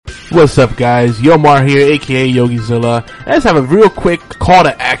What's up, guys? Yomar here, aka YogiZilla. I just have a real quick call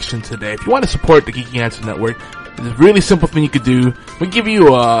to action today. If you want to support the Geeky Answer Network, it's a really simple thing you could do. We give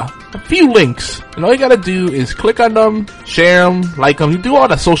you a few links, and all you gotta do is click on them, share them, like them. You do all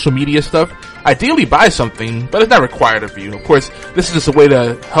that social media stuff. Ideally, buy something, but it's not required of you. Of course, this is just a way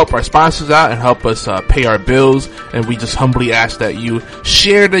to help our sponsors out and help us pay our bills, and we just humbly ask that you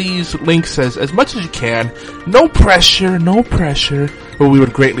share these links as much as you can. No pressure, but we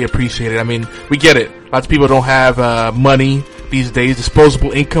would greatly appreciate it. I mean, we get it. Lots of people don't have money these days,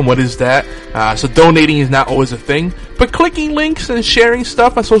 disposable income, what is that? So donating is not always a thing, but clicking links and sharing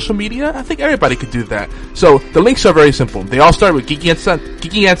stuff on social media, I think everybody could do that. So the links are very simple. They all start with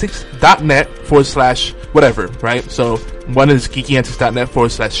geekyantics.net/whatever, right? So one is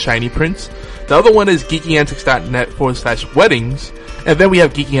geekyantics.net/shiny the other one is geekyantics.net/weddings, and then we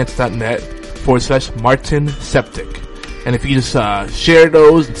have geekyantics.net/Martin Septic. And if you just share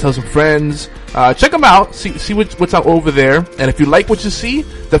those and tell some friends, check them out, see what's out over there. And if you like what you see,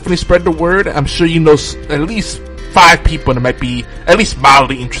 definitely spread the word. I'm sure you know at least 5 people that might be at least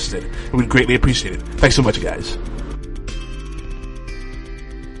mildly interested. We'd greatly appreciate it. Thanks so much, guys.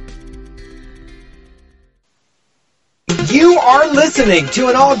 You are listening to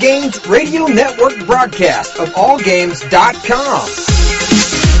an All Games Radio Network broadcast of AllGames.com.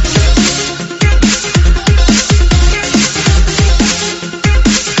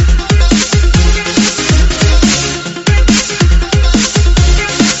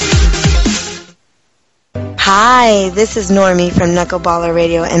 Hi, this is Normie from Knuckleballer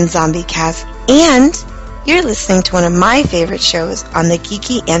Radio and Zombie Cast, and you're listening to one of my favorite shows on the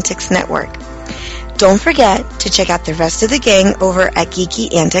Geeky Antics Network. Don't forget to check out the rest of the gang over at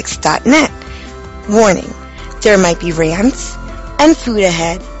geekyantics.net. Warning, there might be rants and food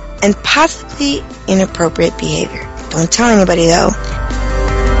ahead and possibly inappropriate behavior. Don't tell anybody though.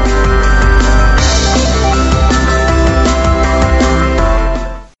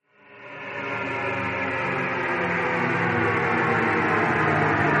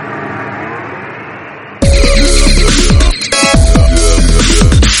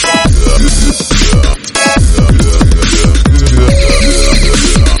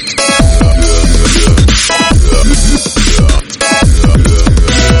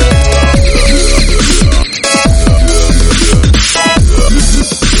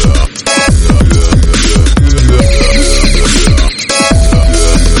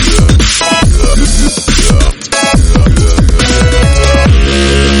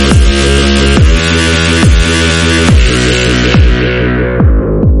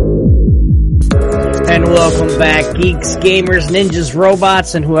 Geeks, gamers, ninjas,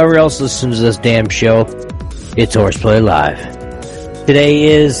 robots, and whoever else listens to this damn show. It's HorsePLAY Live. Today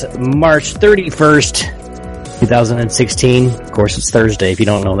is March 31st, 2016. Of course, it's Thursday. If you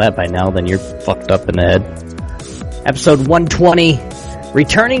don't know that by now, then you're fucked up in the head. Episode 120.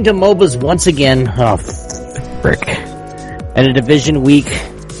 Returning to MOBAs once again. Oh, frick. And a Division Week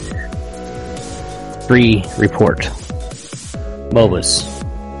 3 report. MOBAs.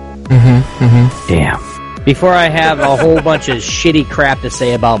 Damn. Before I have a whole bunch of shitty crap to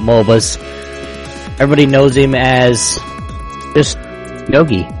say about MOBAs, everybody knows him as just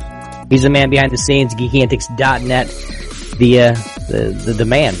Yogi. He's the man behind the scenes, geekyantics.net, the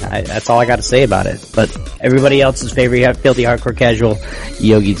man. That's all I got to say about it. But everybody else's favorite, filthy hardcore casual,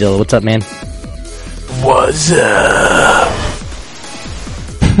 YogiZilla. What's up, man? What's up?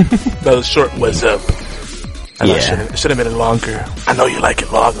 That was short. What's up? Yeah. Should have made it longer. I know you like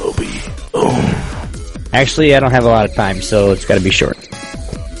it long, Obi. Boom. Actually, I don't have a lot of time, so it's got to be short.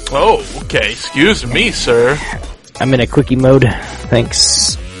 Oh, okay. Excuse me, sir. I'm in a quickie mode.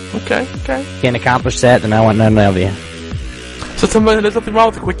 Thanks. Okay. Can't accomplish that, and I want none of you. So there's nothing wrong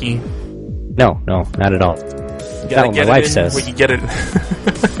with the quickie? No, not at all. You gotta get my wife it in says. where you get it. You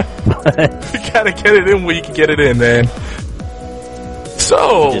gotta get it in where you can get it in, man.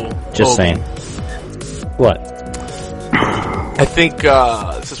 So, just saying. What? I think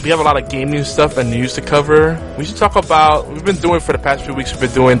since we have a lot of gaming stuff and news to cover, we should talk about. We've been doing for the past few weeks. We've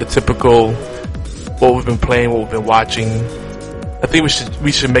been doing the typical what we've been playing, what we've been watching. I think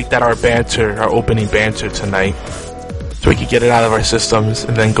we should make that our banter, our opening banter tonight, so we can get it out of our systems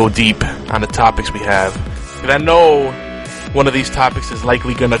and then go deep on the topics we have. Because I know one of these topics is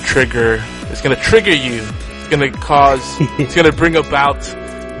likely going to trigger. It's going to trigger you. It's going to cause. It's going to bring about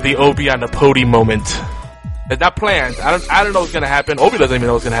the Obi on the podium moment. It's not planned. I don't know what's gonna happen. Obi doesn't even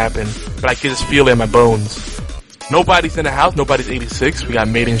know what's gonna happen, but I can just feel it in my bones. Nobody's in the house. Nobody's 86. We got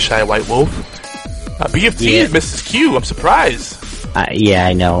Maiden Shy White Wolf. BFT is Mrs. Q. I'm surprised. Yeah,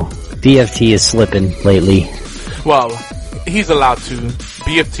 I know. BFT is slipping lately. Well, he's allowed to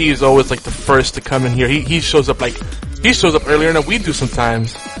BFT is always like the first to come in here. He shows up earlier than we do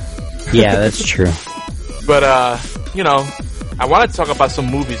sometimes. Yeah, that's true. But you know, I want to talk about some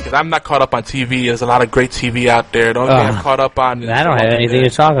movies because I'm not caught up on TV. There's a lot of great TV out there. The only thing I'm caught up on is I don't have anything to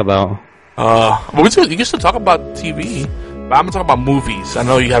talk about. Well, you can still talk about TV, but I'm gonna talk about movies. I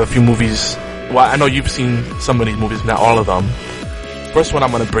know you have a few movies. Well, I know you've seen some of these movies, not all of them. First one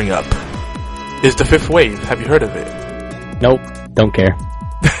I'm gonna bring up is The Fifth Wave. Have you heard of it? Nope, don't care.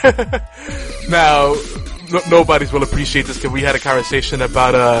 Now, nobody's will appreciate this because we had a conversation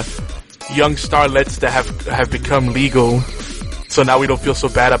about young starlets that have become legal. So now we don't feel so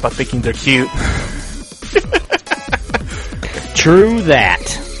bad about thinking they're cute. True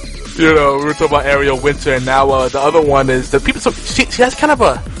that. You know, we were talking about Ariel Winter, and now the other one is the people. So she has kind of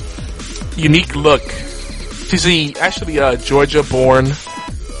a unique look. She's actually a Georgia-born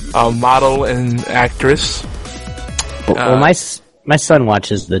model and actress. Well, my son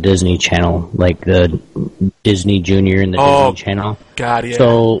watches the Disney Channel, like the Disney Junior and the Disney Channel. God, yeah.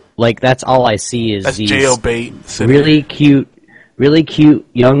 So, like, that's all I see is these jailbait. really cute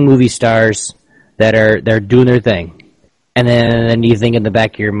young movie stars they're doing their thing. And then you think in the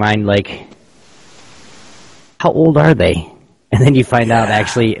back of your mind, like, how old are they? And then you find out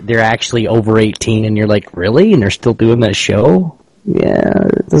they're actually over 18, and you're like, really? And they're still doing that show? Yeah,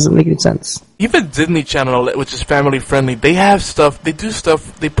 it doesn't make any sense. Even Disney Channel, which is family friendly, they have stuff, they do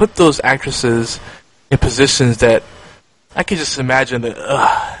stuff, they put those actresses in positions that I can just imagine that,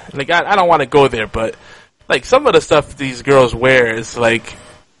 like, I don't want to go there, but, like, some of the stuff these girls wear is like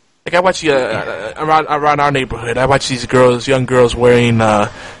I watch around our neighborhood, I watch these young girls wearing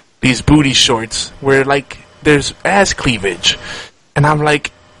these booty shorts where, like, there's ass cleavage, and I'm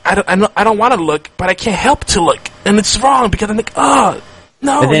like, I don't want to look, but I can't help to look, and it's wrong because I'm like,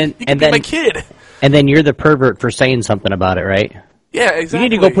 no, you can be my kid. And then you're the pervert for saying something about it, right? Yeah, exactly. You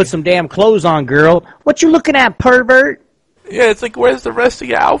need to go put some damn clothes on, girl. What you looking at, pervert? Yeah, it's like, where's the rest of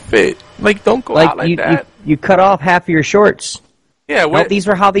your outfit? Like, don't go out like that. You cut off half of your shorts. Yeah, no, these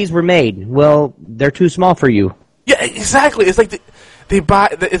were how these were made. Well, they're too small for you. Yeah, exactly. It's like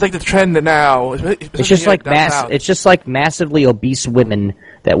it's like the trend now. It's just like it's just like massively obese women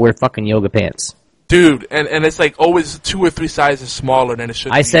that wear fucking yoga pants. Dude, and it's like always 2 or 3 sizes smaller than it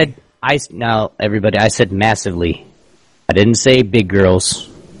should be. Now everybody, I said massively. I didn't say big girls.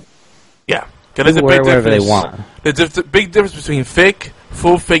 Yeah, because there's a big difference. They want. There's a big difference between thick,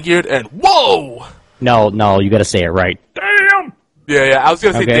 full-figured, and whoa. No, you got to say it right. Damn. Yeah, I was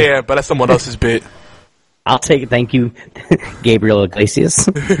gonna say damn, but that's someone else's bit. I'll take it. Thank you, Gabriel Iglesias.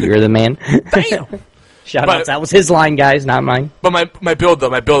 You're the man. Damn. Shout out. That was his line, guys, not mine. But my build,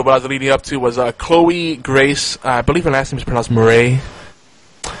 what I was leading up to was Chloe Grace. I believe her last name is pronounced Murray.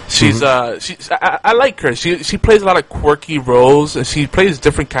 She's I like her. She plays a lot of quirky roles, and she plays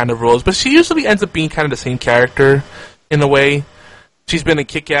different kind of roles, but she usually ends up being kind of the same character in a way. She's been in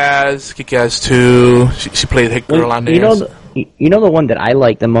Kick-Ass 2. She played Hit Girl on there. You know the one that I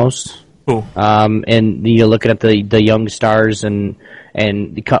like the most? Who? And you're looking at the young stars and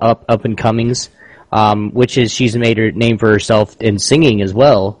the up and comings, which is she's made her name for herself in singing as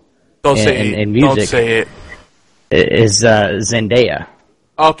well. Don't say it. Music. Don't say it. Is Zendaya.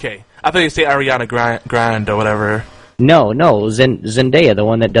 Okay, I thought you say Ariana Grande or whatever. No, Zendaya, the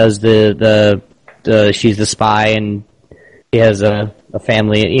one that does the she's the spy and she has a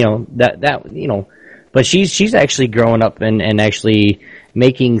family. You know that you know, but she's actually growing up and actually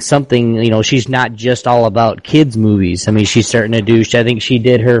making something. You know, she's not just all about kids movies. I mean, she's starting to do. I think she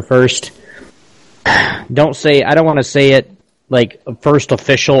did her first. I don't want to say it like first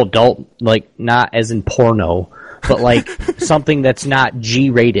official adult, like not as in porno. But like something that's not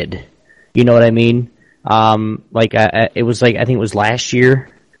G-rated, you know what I mean? It was like I think it was last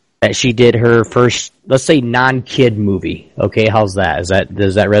year that she did her first, let's say, non-kid movie. Okay, how's that?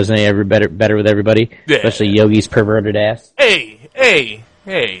 Does that resonate better with everybody? Yeah. Especially Yogi's perverted ass. Hey!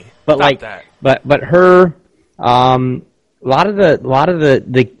 But like that. But her, a lot of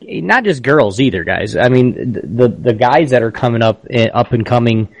the not just girls either, guys. I mean the guys that are coming up and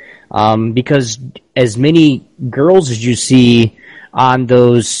coming. Because as many girls as you see on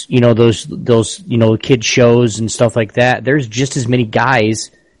those kid shows and stuff like that, there's just as many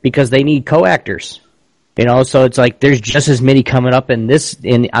guys because they need co-actors. You know, so it's like there's just as many coming up on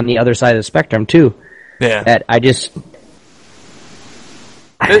the other side of the spectrum too. Yeah. That I just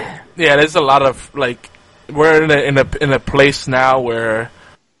there's a lot of like we're in a place now where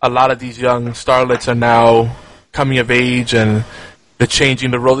a lot of these young starlets are now coming of age and they're changing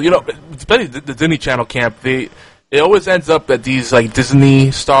the role. You know, especially the Disney Channel camp, it always ends up that these like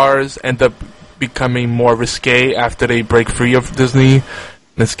Disney stars end up becoming more risque after they break free of Disney.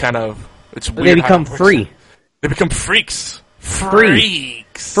 It's kind of it's weird. They become free. They become freaks. Free,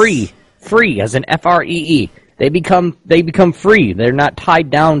 as in FREE. They become free. They're not tied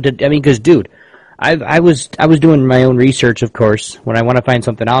down to. I mean, because dude, I was doing my own research, of course. When I want to find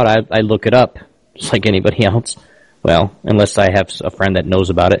something out, I look it up, just like anybody else. Well, unless I have a friend that knows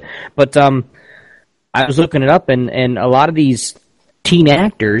about it. But I was looking it up, and a lot of these teen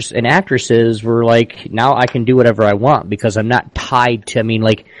actors and actresses were like, now I can do whatever I want because I'm not tied to. I mean,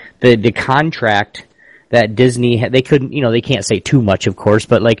 like the contract that Disney had, they couldn't, they can't say too much, of course,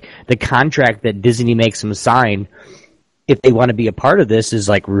 but like the contract that Disney makes them sign, if they want to be a part of this, is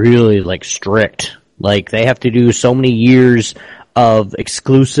like really like strict. Like they have to do so many years of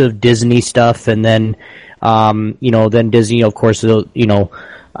exclusive Disney stuff, and then, then Disney, of course, I don't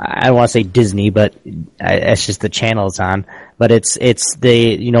want to say Disney, but it's just the channel it's on. But it's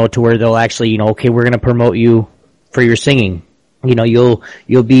to where they'll actually, okay, we're going to promote you for your singing. You'll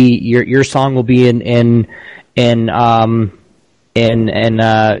be your song will be in one of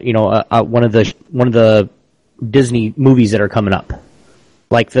the Disney movies that are coming up,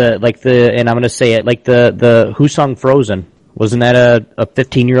 like the and I'm gonna say it, like the who sung Frozen, wasn't that a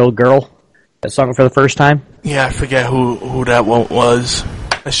 15-year-old girl that sung it for the first time? Yeah, I forget who that one was.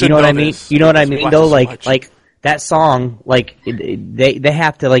 I should know what I mean. You know what I mean though, like that song, like they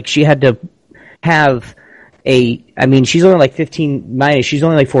have to, like, she had to have she's only like 15, she's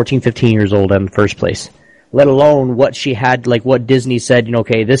only like 14, 15 years old in the first place. Let alone what she had, like what Disney said,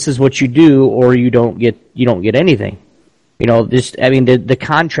 okay, this is what you do or you don't get anything. The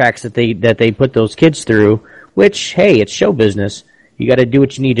contracts that they put those kids through, which, hey, it's show business. You got to do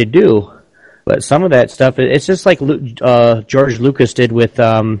what you need to do. But some of that stuff, it's just like George Lucas did with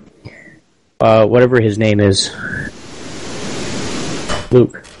whatever his name is.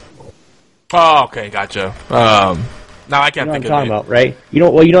 Luke. Oh, okay, gotcha. Now I can't think of it. You know what I'm talking about, right? You know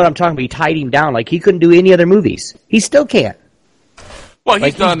what I'm talking about? He tied him down. Like, he couldn't do any other movies. He still can't. Well,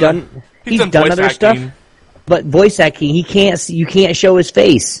 he's done other acting stuff. But voice acting, you can't show his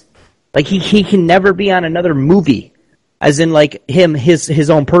face. Like, he can never be on another movie. As in, like, his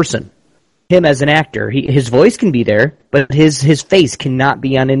own person. Him as an actor. His voice can be there, but his face cannot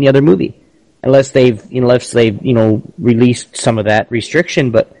be on any other movie. Unless they've released some of that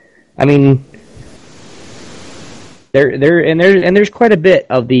restriction, but I mean, there's quite a bit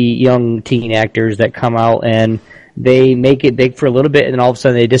of the young teen actors that come out and they make it big for a little bit and then all of a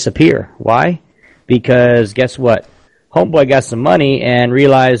sudden they disappear. Why? Because guess what? Homeboy got some money and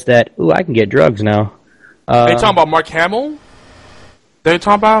realized that, ooh, I can get drugs now. Are you talking about Mark Hamill? They're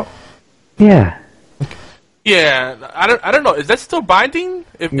talking about? Yeah. Yeah, I don't know. Is that still binding?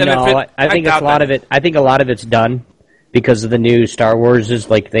 I think a lot of it. I think a lot of it's done because of the new Star Wars. Is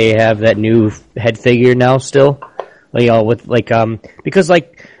like they have that new head figure now still, with because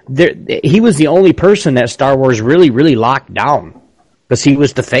he was the only person that Star Wars really locked down because he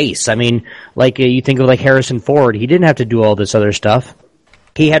was the face. I mean, you think of like Harrison Ford, he didn't have to do all this other stuff.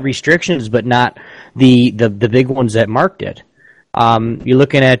 He had restrictions, but not the big ones that Mark did. You're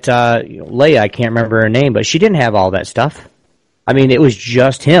looking at Leia, I can't remember her name, but she didn't have all that stuff. I mean, it was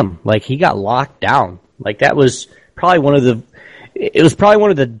just him. Like, he got locked down. Like, that was probably one of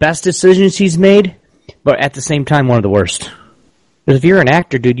the best decisions he's made, but at the same time, one of the worst. Because if you're an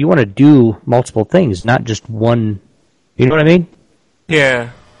actor, dude, you want to do multiple things, not just one. You know what I mean?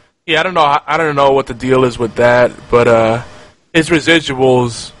 Yeah. Yeah, I don't know what the deal is with that, but his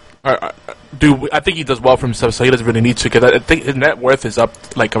residuals I think he does well for himself, so he doesn't really need to. Because I think his net worth is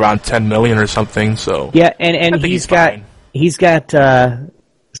up like around $10 million or something. So yeah, and he's got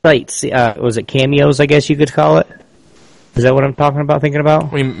sites. Was it cameos? I guess you could call it. Is that what I'm talking about? Thinking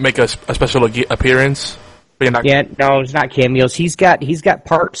about? We make a special appearance. But yeah, no, it's not cameos. He's got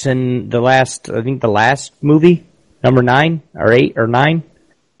parts in the last movie, number 9 or 8 or 9.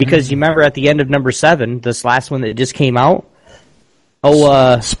 Because you remember at the end of number 7, this last one that just came out.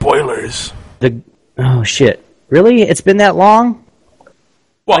 Oh, spoilers. Oh shit! Really? It's been that long?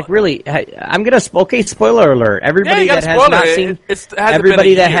 Well, like really? I'm gonna. Okay, spoiler alert! Everybody that has not seen.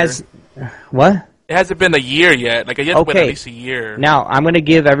 Everybody that has. What? It hasn't been a year yet. Like, it hasn't been at least a year. Now I'm gonna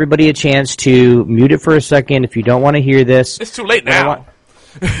give everybody a chance to mute it for a second if you don't want to hear this. It's too late now.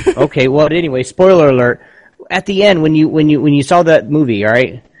 Okay. Well, anyway, spoiler alert. At the end, when you saw that movie, all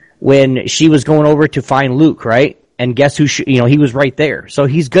right, when she was going over to find Luke, right? And guess who? He was right there. So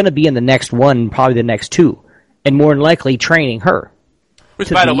he's going to be in the next one, probably the next 2, and more than likely training her. Which,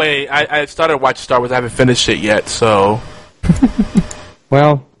 by the way, I started watching Star Wars. I haven't finished it yet, so.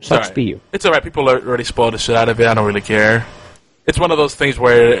 Well, sucks to you. It's all right. People already spoiled the shit out of it. I don't really care. It's one of those things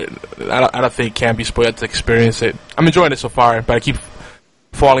where I don't think it can be spoiled to experience it. I'm enjoying it so far, but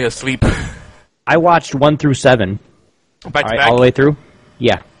falling asleep. I watched 1 through 7. Back to back? All the way through?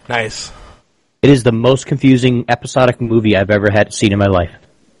 Yeah. Nice. It is the most confusing episodic movie I've ever had seen in my life.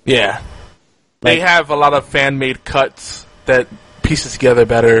 Yeah. They have a lot of fan-made cuts that pieces together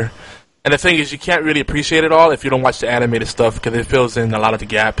better. And the thing is, you can't really appreciate it all if you don't watch the animated stuff because it fills in a lot of the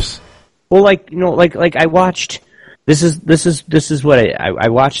gaps. Well, like I watched. This is what I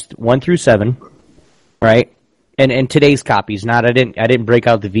watched 1 through 7, right? And today's copies. I didn't break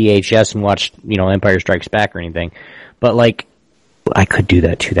out the VHS and watch Empire Strikes Back or anything. But like, I could do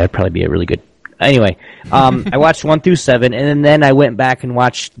that too. That'd probably be a really good. Anyway, I watched 1 through 7, and then I went back and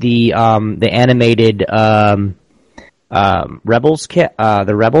watched the animated Rebels kit,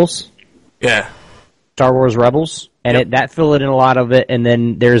 the Rebels. Yeah. Star Wars Rebels, and that filled in a lot of it. And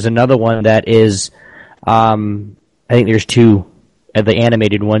then there's another one that is, I think there's 2 of the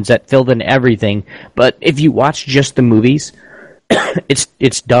animated ones that filled in everything. But if you watch just the movies,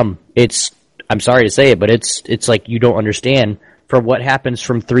 it's dumb. I'm sorry to say it, but it's like you don't understand from what happens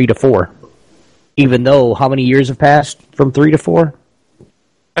from 3 to 4. Even though how many years have passed from 3 to 4?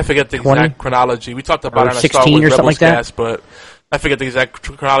 I forget the 20? exact chronology. We talked about it on a 16 Star Wars or something Rebels like that. cast, but I forget the exact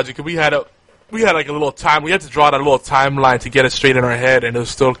chronology because we had like a little time. We had to draw that little timeline to get it straight in our head, and it was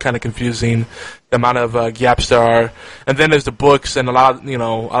still kind of confusing the amount of gaps there are. And then there's the books, and a lot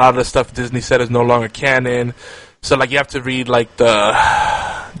of the stuff Disney said is no longer canon. So like you have to read like the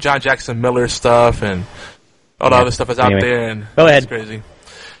John Jackson Miller stuff and all the other stuff is out there, and go ahead. It's crazy.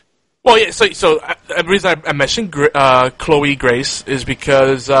 Well, yeah. So the reason I mentioned Chloe Grace is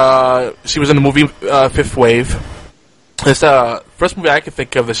because she was in the movie Fifth Wave. It's the first movie I can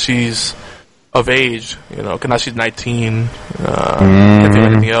think of that she's of age, because now she's 19. Can't think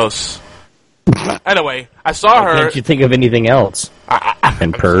of anything else. Anyway, I saw her. Can't you think of anything else?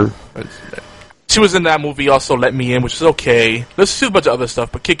 And Prev. She was in that movie also, Let Me In, which is okay. There's a bunch of other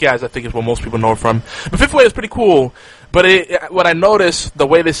stuff, but Kick-Ass I think is what most people know her from. But Fifth Wave is pretty cool. But what I noticed, the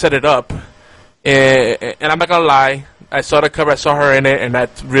way they set it up, and I'm not going to lie, I saw the cover, I saw her in it, and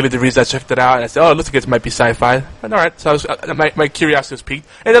that's really the reason I checked it out. And I said, oh, it looks like it might be sci-fi. And all right, so my curiosity was piqued.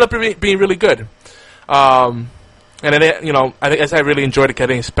 It ended up being really good. And then, I think I really enjoyed it because I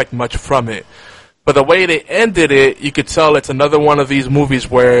didn't expect much from it. But the way they ended it, you could tell it's another one of these movies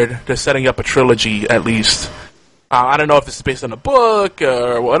where they're setting up a trilogy, at least. I don't know if this is based on a book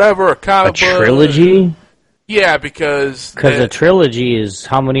or whatever, or comic book. A trilogy? Yeah, because a trilogy is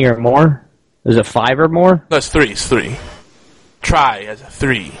how many or more? Is it 5 or more? No, it's 3. It's 3. Try as a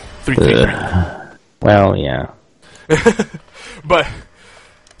 3. 3 finger. Well, yeah. But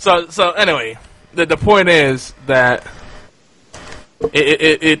so anyway, the point is that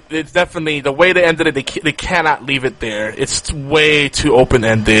it's definitely the way they ended it. They cannot leave it there. It's way too open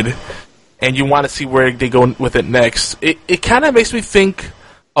ended, and you want to see where they go with it next. It kind of makes me think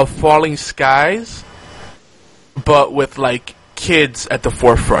of Falling Skies, but with like kids at the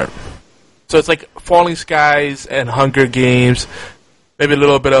forefront. So it's like Falling Skies and Hunger Games, maybe a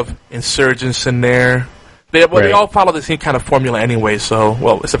little bit of Insurgents in there. They all follow the same kind of formula anyway.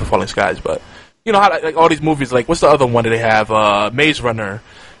 So except for Falling Skies, but. You know how like all these movies, like what's the other one that they have? Maze Runner.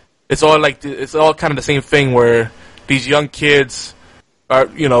 It's all kind of the same thing where these young kids are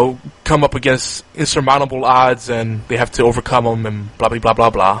come up against insurmountable odds and they have to overcome them and blah blah blah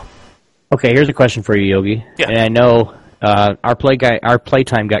blah blah. Okay, here's a question for you, Yogi. Yeah. And I know our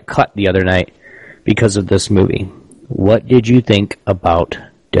playtime got cut the other night because of this movie. What did you think about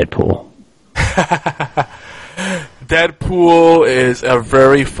Deadpool? Deadpool is a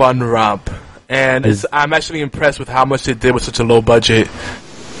very fun romp. And I'm actually impressed with how much they did with such a low budget.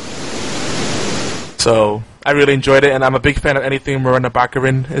 So I really enjoyed it, and I'm a big fan of anything Miranda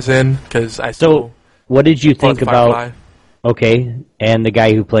Baccarin is in because I still. So, what did you think about? Firefly. Okay, and the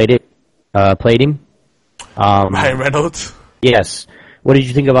guy who played him, Ryan Reynolds. Yes. What did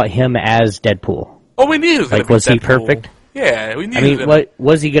you think about him as Deadpool? Oh, we knew he was going to be was Deadpool. he perfect? Yeah, we knew. I mean, what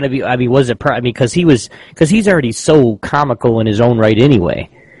was he going to be? I mean, was it? Because he's already so comical in his own right anyway.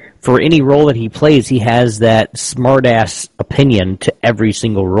 For any role that he plays, he has that smart-ass opinion to every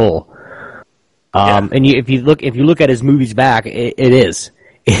single role. And if you look at his movies back, it is,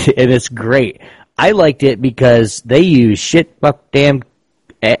 and it's great. I liked it because they use shit, fuck, damn,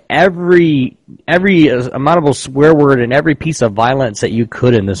 every amountable swear word and every piece of violence that you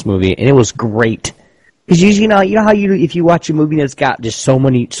could in this movie, and it was great. Because you know how if you watch a movie that's got just so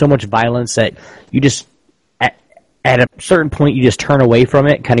much violence that you just. At a certain point, you just turn away from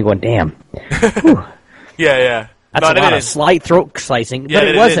it, kind of going, damn. Yeah. That's a lot of slight throat slicing. Yeah, but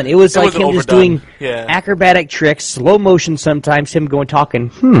it wasn't. It was like him overdone. just doing acrobatic tricks, slow motion sometimes, him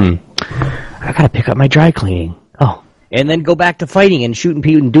talking, I gotta pick up my dry cleaning. Oh, and then go back to fighting and shooting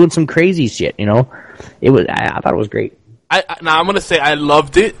people and doing some crazy shit. You know, I thought it was great. Now I'm gonna say I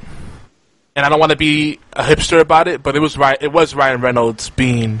loved it, and I don't want to be a hipster about it, but it was Ryan Reynolds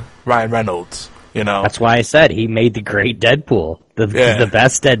being Ryan Reynolds. You know, that's why I said he made the great Deadpool, the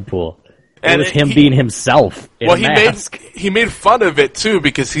best Deadpool. It was him being himself. Well, he made fun of it too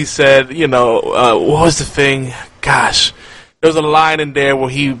because he said, you know, what was the thing? Gosh, there was a line in there where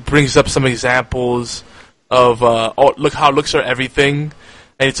he brings up some examples of looks are everything,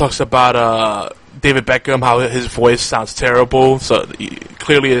 and he talks about David Beckham, how his voice sounds terrible. So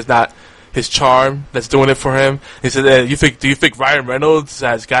clearly, it's not his charm that's doing it for him. He said, "Do you think Ryan Reynolds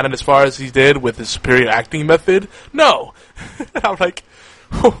has gotten as far as he did with his superior acting method?" No. I'm like,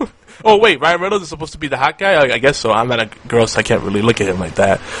 oh wait, Ryan Reynolds is supposed to be the hot guy? I guess so. I'm not a girl, so I can't really look at him like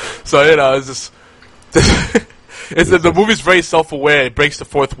that. So it's just. The movie's very self-aware. It breaks the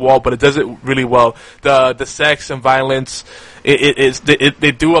fourth wall, but it does it really well. The sex and violence,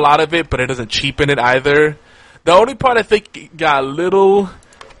 they do a lot of it, but it doesn't cheapen it either. The only part I think got a little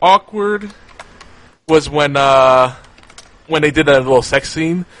awkward was when they did a little sex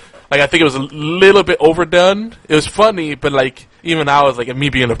scene. Like, I think it was a little bit overdone. It was funny, but like even I was like, me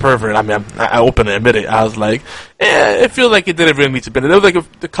being a pervert. I mean, I openly admit it. I was like, it feels like it didn't really need to be. There was like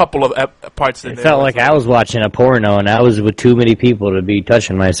a couple of parts in there. It felt like I was watching a porno, and I was with too many people to be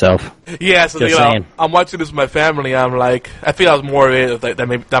touching myself. Yeah, so I'm watching this with my family. I'm like, I think I was more of it. Like,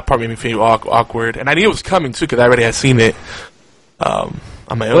 that part made me feel awkward, and I knew it was coming too because I already had seen it.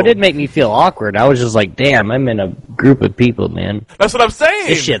 It did make me feel awkward. I was just like, damn, I'm in a group of people, man. That's what I'm saying.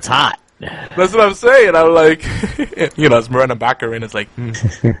 This shit's hot. That's what I'm saying. I'm like, it's Miranda Baccarin. It's like,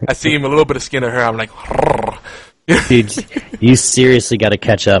 I see him a little bit of skin of her. I'm like, dude, you seriously got to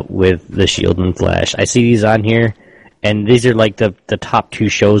catch up with The Shield and Flash. I see these on here, and these are like the top two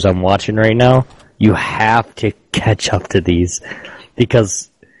shows I'm watching right now. You have to catch up to these because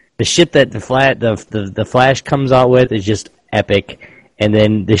the shit that the Flash comes out with is just epic. And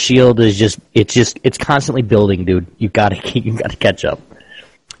then the Shield is it's constantly building, dude. You gotta catch up.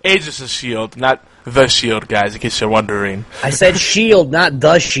 Agents of Shield, not the Shield, guys. In case you're wondering, I said Shield, not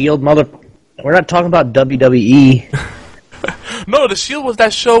the Shield, mother. We're not talking about WWE. No, the Shield was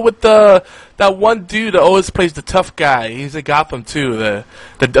that show with that one dude that always plays the tough guy. He's in Gotham too. The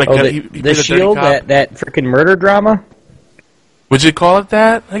Shield, that freaking murder drama. Would you call it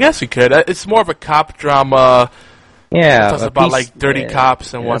that? I guess you could. It's more of a cop drama. Yeah, it talks about like dirty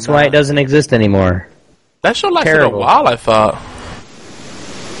cops and whatnot. That's why it doesn't exist anymore. That show lasted a while, I thought.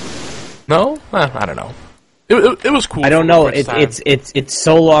 No, I don't know. It was cool. I don't know. It's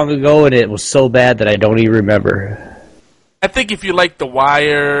so long ago, and it was so bad that I don't even remember. I think if you like The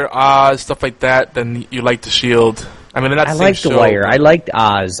Wire, stuff like that, then you like The Shield. I mean, I liked The Wire. I liked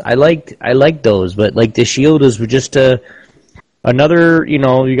Oz. I liked those, but like The Shield is just another. You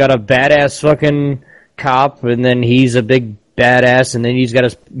know, you got a badass fucking cop, and then he's a big badass, and then you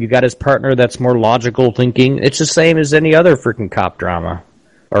got his partner that's more logical thinking. It's the same as any other freaking cop drama,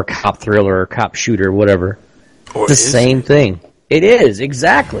 or cop thriller, or cop shooter, whatever. It's the same thing. It is,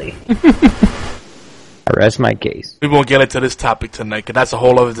 exactly. I rest my case. We won't get into this topic tonight, because that's a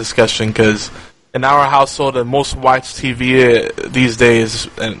whole other discussion, because in our household, the most watched TV these days,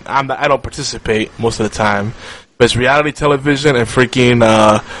 and I don't participate most of the time, but it's reality television and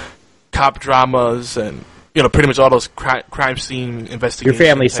freaking cop dramas and, pretty much all those crime scene investigations. Your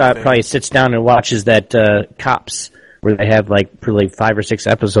family probably sits down and watches that Cops, where they have like 5 or 6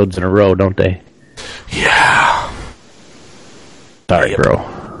 episodes in a row, don't they? Yeah. Sorry,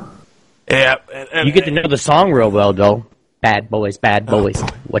 bro. Yeah. And you get to know the song real well, though. Bad boys, bad boys.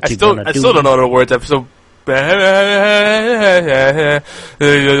 What you gonna do? I still don't know the words. I'm so bad.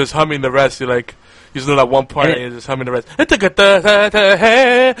 You're just humming the rest. You're like, you just know that one part, and you're just humming the rest. That's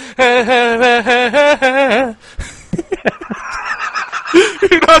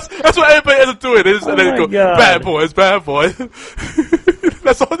what everybody ends up doing. And then you go, bad boys, bad boys.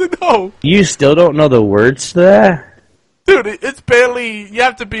 That's all they know. You still don't know the words to that? Dude, it's barely, you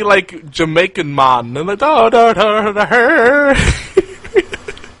have to be like Jamaican man. And like,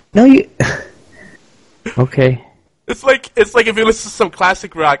 no, you... Okay. It's like if you listen to some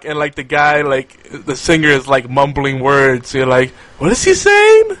classic rock and like the guy, like the singer is like mumbling words. You're like, what is he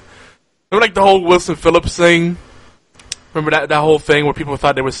saying? Remember like the whole Wilson Phillips thing? Remember that whole thing where people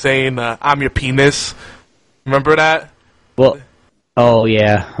thought they were saying, I'm your penis? Remember that? Well, oh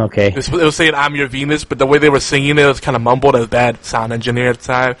yeah, okay. It was saying, I'm your Venus, but the way they were singing it was kind of mumbled. It was bad sound engineer at the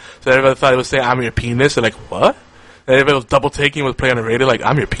time. So everybody thought it was saying, I'm your penis. They're like, what? And everybody was double taking, was playing on the radio like,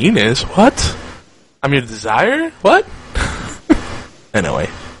 I'm your penis? What? I'm your desire? What? Anyway.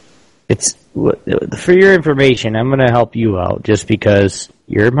 It's for your information, I'm going to help you out just because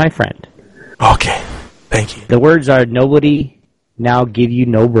you're my friend. Okay. Thank you. The words are: nobody now give you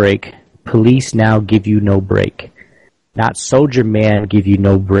no break. Police now give you no break. Not soldier man give you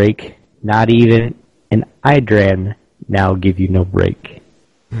no break. Not even an Idran now give you no break.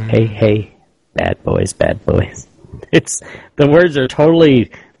 Hey, hey, bad boys, bad boys. It's the words are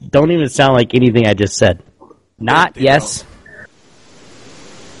totally don't even sound like anything I just said. Not yes,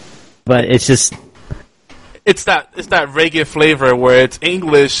 but it's just it's that reggae flavor where it's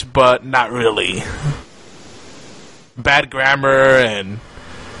English but not really. Bad grammar and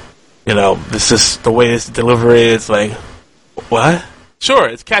this is the way it's delivered. It's like what? Sure,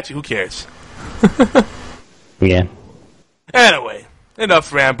 it's catchy. Who cares? Yeah. Anyway,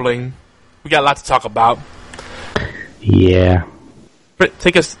 enough rambling. We got a lot to talk about. Yeah.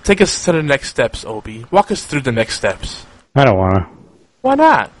 Take us to the next steps, Obi. Walk us through the next steps. I don't want to. Why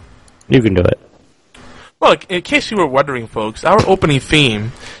not? You can do it. Well, in case you were wondering, folks, our opening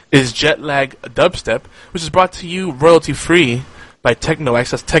theme is Jetlag Dubstep, which is brought to you royalty-free by TechnoX.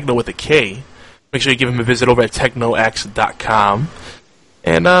 That's Techno with a K. Make sure you give him a visit over at technox.com.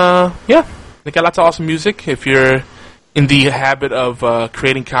 And, yeah, they got lots of awesome music. If you're in the habit of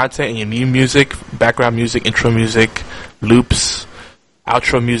creating content and you need music, background music, intro music, loops,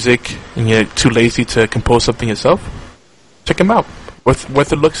 outro music, and you're too lazy to compose something yourself, check them out.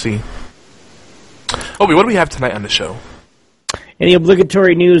 Worth a look-see. Obi, what do we have tonight on the show? In the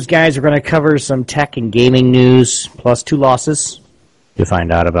obligatory news, guys, we're going to cover some tech and gaming news, plus 2 losses. You'll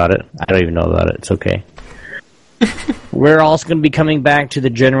find out about it. I don't even know about it. It's okay. We're also going to be coming back to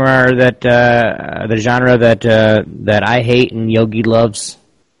the genre that I hate and Yogi loves,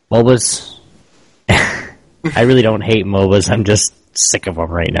 MOBAs. I really don't hate MOBAs. I'm just sick of them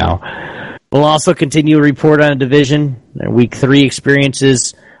right now. We'll also continue to report on a division, week 3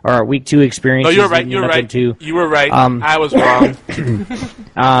 experiences, or week 2 experiences. No, you're right. You're right. You were right. I was wrong.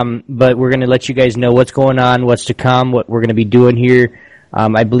 But we're going to let you guys know what's going on, what's to come, what we're going to be doing here.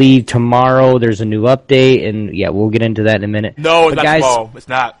 I believe tomorrow there's a new update, and yeah, we'll get into that in a minute. No, it's not tomorrow. It's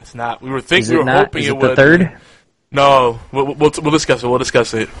not. We were hoping it would. Is it the 3rd? No, we'll discuss it. We'll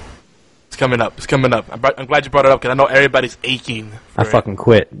discuss it. It's coming up. I'm glad you brought it up because I know everybody's aching. I fucking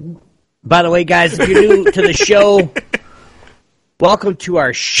quit. By the way, guys, if you're new to the show, welcome to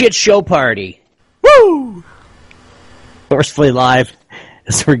our shit show party. Woo! HorsePLAY Live.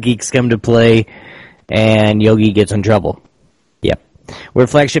 That's where geeks come to play, and Yogi gets in trouble. Yep. We're a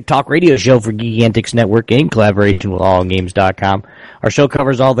flagship talk radio show for Geeky Antics Network in collaboration with allgames.com. Our show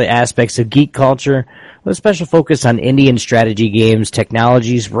covers all the aspects of geek culture with a special focus on indie and strategy games,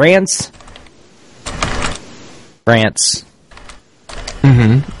 technologies, rants.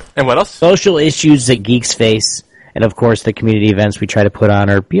 Mm-hmm. And what else? Social issues that geeks face, and of course the community events we try to put on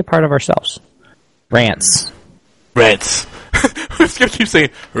or be a part of ourselves. Rants. I'm just going to keep saying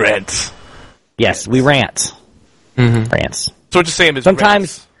rants. Yes, we rant. Mm-hmm. Rants. So what you're saying is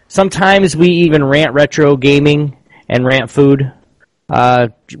Sometimes we even rant retro gaming and rant food.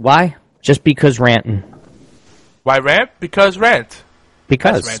 Why? Just because ranting. Why rant? Because rant.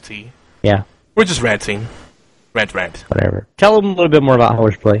 Because. That's ranty. Yeah. We're just ranting. Rant. Whatever. Tell them a little bit more about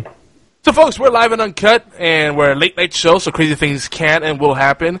HorsePLAY. So, folks, we're live and uncut, and we're a late-night show, so crazy things can and will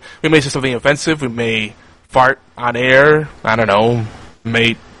happen. We may say something offensive. We may fart on air. I don't know.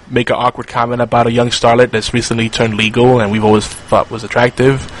 May make an awkward comment about a young starlet that's recently turned legal and we've always thought was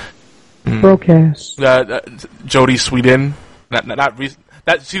attractive. Broadcast. Jodie Sweden. That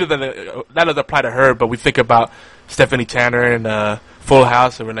doesn't apply to her, but we think about Stephanie Tanner in Full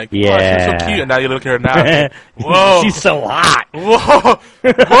House, and we're like, yeah, oh, she's so cute. And now you look at her now, whoa, she's so hot. Whoa,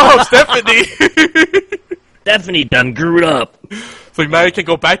 Stephanie. Stephanie done grew up. So now you can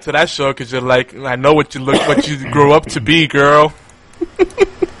go back to that show because you're like, I know what you grow up to be, girl.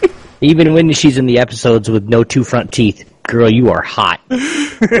 Even when she's in the episodes with no 2 front teeth, girl, you are hot.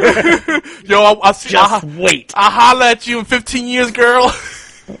 Yo, I'll see. Just wait. I'll holler at you in 15 years, girl.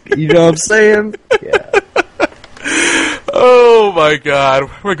 You know what I'm saying? Yeah. Oh my God,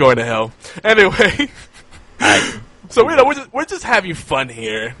 we're going to hell. Anyway, so we're just having fun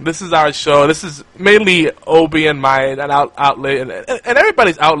here. This is our show. This is mainly Obi and my outlet, and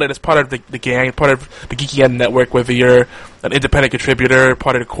everybody's outlet is part of the gang, part of the Geeky End Network. Whether you're an independent contributor,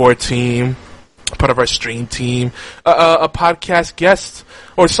 part of the core team, part of our stream team, a podcast guest,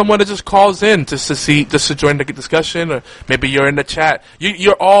 or someone that just calls in just to join the discussion, or maybe you're in the chat.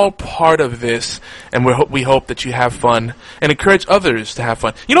 You're all part of this, and we hope that you have fun and encourage others to have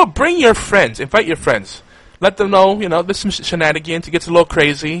fun. Bring your friends, invite your friends, let them know. There's some shenanigans. It gets a little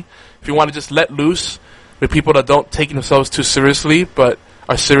crazy. If you want to just let loose with people that don't take themselves too seriously, but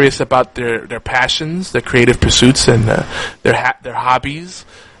are serious about their passions, their creative pursuits, and their hobbies,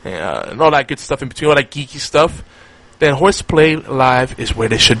 and all that good stuff in between, all that geeky stuff, then Horseplay Live is where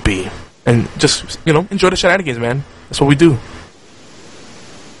they should be. And just, enjoy the shenanigans, man. That's what we do.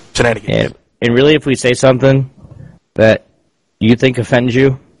 Shenanigans. And really, if we say something that you think offends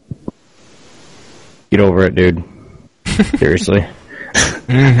you, get over it, dude. Seriously.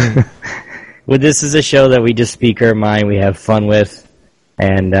 Well, this is a show that we just speak our mind, we have fun with,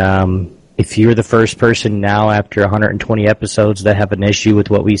 and if you're the first person now after 120 episodes that have an issue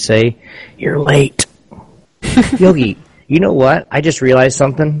with what we say, you're late. Yogi, you know what? I just realized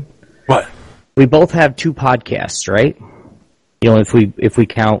something. What? We both have 2 podcasts, right? If we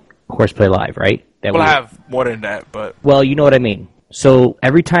count Horseplay Live, right? I have more than that, but... Well, you know what I mean. So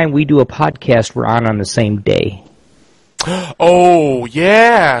every time we do a podcast, we're on the same day. Oh,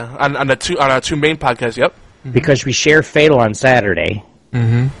 yeah. On our 2 main podcasts, yep. Mm-hmm. Because we share Fatal on Saturday.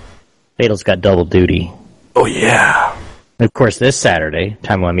 Mm-hmm. Fatal's got double duty. Oh, yeah. And of course, this Saturday,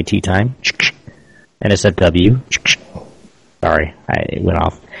 Time Lemmy Tea Time, NSFW. Sorry, it went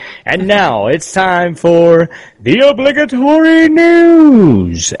off. And now it's time for the obligatory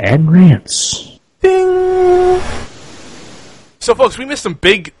news and rants. Ding! So, folks, we missed some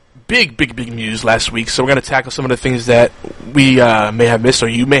big news last week, so we're going to tackle some of the things that we may have missed or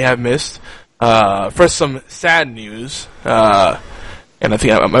you may have missed. First, some sad news, and I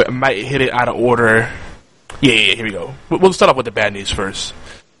think I might hit it out of order. Yeah, here we go. We'll start off with the bad news first,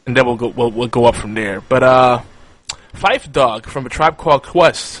 and then we'll go up from there. But Fife Dog from a tribe called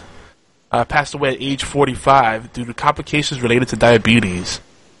Quest passed away at age 45 due to complications related to diabetes.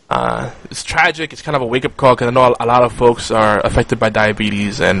 It's tragic. It's kind of a wake-up call because I know a lot of folks are affected by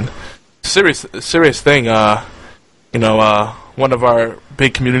diabetes, and serious thing. One of our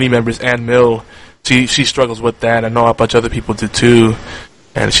big community members, Ann Mill, she struggles with that. I know a bunch of other people do too,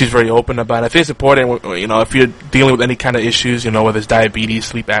 and she's very open about it. I think it's important, if you're dealing with any kind of issues, whether it's diabetes,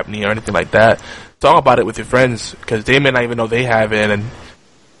 sleep apnea, or anything like that, talk about it with your friends because they may not even know they have it, and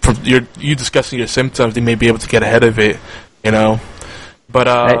from you discussing your symptoms, they may be able to get ahead of it, But,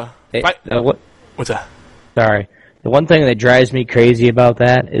 what's that? Sorry. The one thing that drives me crazy about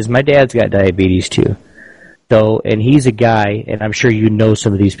that is my dad's got diabetes too. So, and he's a guy, and I'm sure you know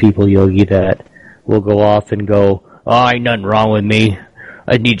some of these people, Yogi, that will go off and go, "Oh, ain't nothing wrong with me.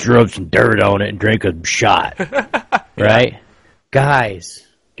 I need to rub some dirt on it and drink a shot." Right? Guys,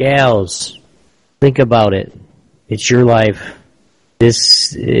 gals, think about it. It's your life.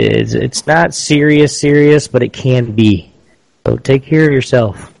 It's not serious, but it can be. So take care of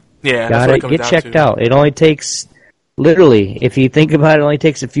yourself. Yeah, got it. Get checked out. It only takes, literally, if you think about it, only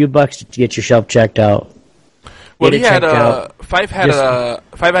takes a few bucks to get yourself checked out. Well, Fife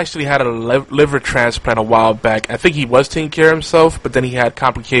actually had a liver transplant a while back. I think he was taking care of himself, but then he had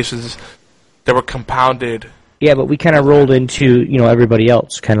complications that were compounded. Yeah, but we kind of rolled into, everybody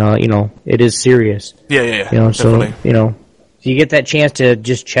else. Kind of, it is serious. Yeah. Definitely. So, you get that chance to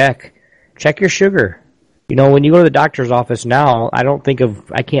just check your sugar. When you go to the doctor's office now, I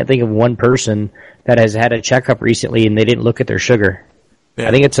can't think of one person that has had a checkup recently and they didn't look at their sugar. Yeah.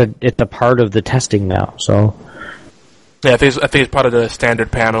 I think it's a part of the testing now. So, yeah, I think it's part of the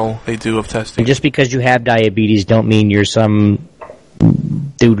standard panel they do of testing. And just because you have diabetes, don't mean you're some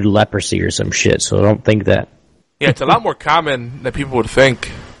dude with leprosy or some shit. So don't think that. Yeah, it's a lot more common than people would think,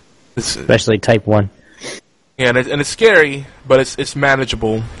 especially type 1. Yeah, and it's scary, but it's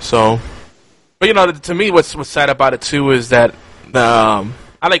manageable. So. But to me, what's sad about it too is that I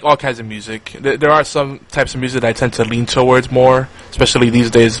like all kinds of music. There are some types of music that I tend to lean towards more, especially these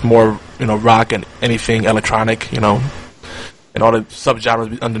days, more rock and anything electronic, and all the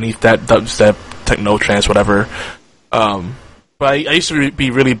subgenres underneath that, dubstep, techno, trance, whatever. But I used to be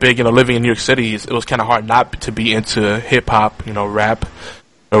really big, living in New York City. It was kind of hard not to be into hip hop, rap,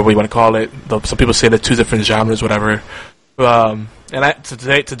 or what you want to call it. Some people say they're 2 different genres, whatever. And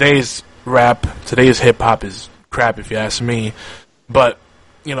today's rap, today's hip-hop is crap if you ask me, but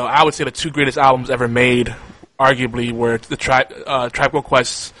I would say the 2 greatest albums ever made arguably were the Tribe Called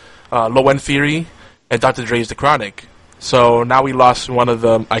Quest's Low End Theory and Dr. Dre's The Chronic. So now we lost one of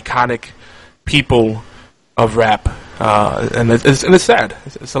the iconic people of rap, and it's sad.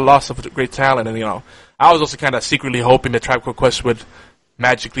 It's a loss of great talent, and I was also kind of secretly hoping that Tribe Called Quest would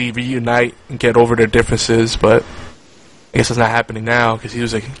magically reunite and get over their differences, but I guess it's not happening now because he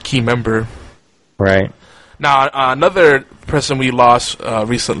was a key member. Right. Now, another person we lost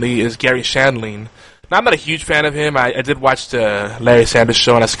recently is Gary Shandling. Now, I'm not a huge fan of him. I did watch the Larry Sanders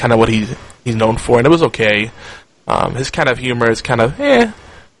Show, and that's kind of what he's known for, and it was okay. His kind of humor is kind of,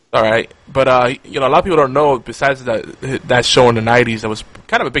 All right, but a lot of people don't know. Besides that show in the '90s, that was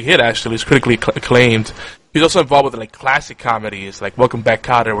kind of a big hit. Actually, it's critically acclaimed. He's also involved with like classic comedies, like Welcome Back,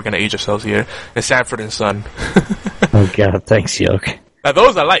 Kotter. We're gonna age ourselves here, and Sanford and Son. Oh God, thanks, Yoke. Now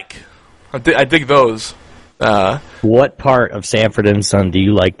those I like. I dig those. What part of Sanford and Son do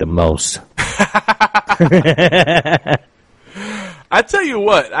you like the most? I tell you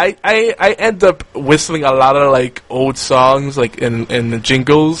what, I end up whistling a lot of like old songs, like in the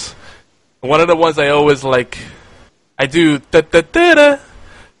jingles. One of the ones I always like, I do da da da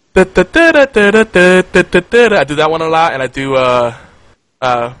da da da da da da da da. I do that one a lot, and I do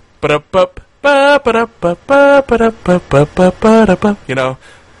you know.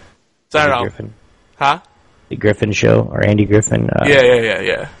 So I don't know. Griffin. Huh? The Griffin Show or Andy Griffin?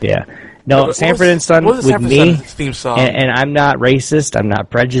 Yeah. No, Sanford and Son with me, theme song? And I'm not racist, I'm not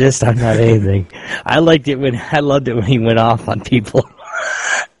prejudiced, I'm not anything. I loved it when he went off on people.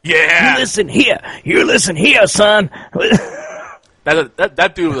 Yeah. You listen here, son.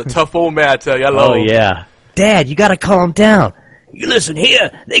 That dude was a tough old man, I tell you. I love him. Yeah. Dad, you gotta calm down. You listen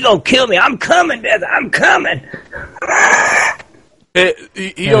here, they gonna kill me. I'm coming, Dad, I'm coming.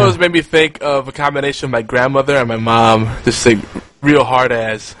 He always made me think of a combination of my grandmother and my mom, just like real hard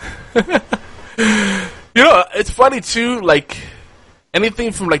ass. It's funny too, like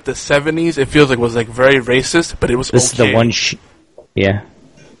anything from like the 70s, it feels like was like very racist, but it was This okay. is the one yeah.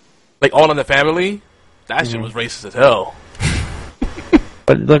 Like All in the Family, that shit was racist as hell.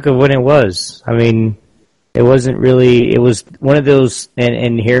 But look at when it was. I mean, it wasn't really, it was one of those,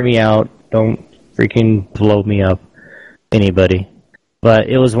 and hear me out, don't freaking blow me up, anybody. But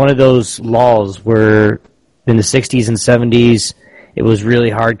it was one of those laws where in the 60s and 70s, it was really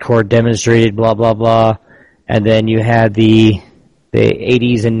hardcore, demonstrated, blah, blah, blah. And then you had the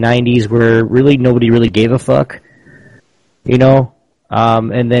 80s and 90s where really nobody really gave a fuck,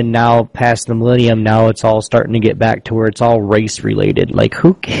 and then now past the millennium, now it's all starting to get back to where it's all race related. Like,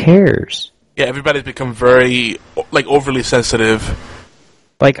 who cares? Yeah, everybody's become very, like, overly sensitive.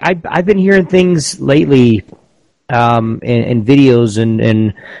 Like, I've been hearing things lately, in videos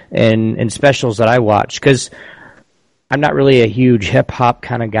and specials that I watch, because I'm not really a huge hip-hop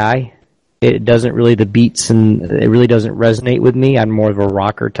kind of guy. It doesn't really, the beats, and it really doesn't resonate with me. I'm more of a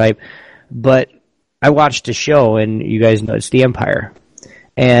rocker type. But I watched a show, and you guys know it's The Empire.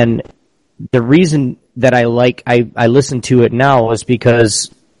 And the reason that I listen to it now is because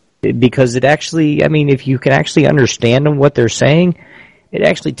it actually, I mean, if you can actually understand what they're saying, it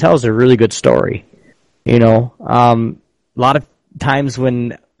actually tells a really good story. A lot of times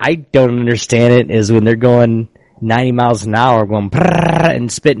when I don't understand it is when they're going 90 miles an hour, going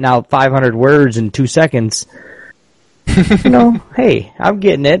and spitting out 500 words in 2 seconds. Hey, I'm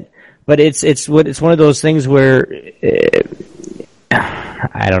getting it, but it's one of those things where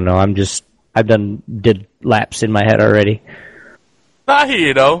I don't know. Did laps in my head already. I hear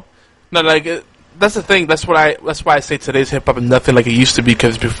you though. No, like that's the thing. That's why I say today's hip hop is nothing like it used to be.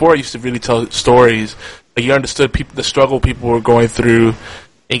 Because before, it used to really tell stories. Like you understood the struggle people were going through, and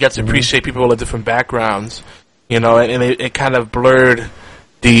you got to appreciate people with different backgrounds. And it kind of blurred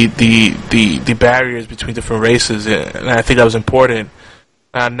the barriers between different races, and I think that was important.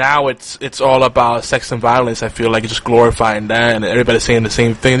 Now it's all about sex and violence. I feel like it's just glorifying that, and everybody's saying the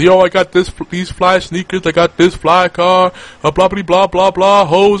same thing. I got these fly sneakers, I got this fly car, blah blah blah blah blah,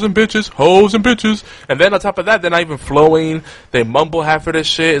 hoes and bitches. And then on top of that, they're not even flowing. They mumble half of this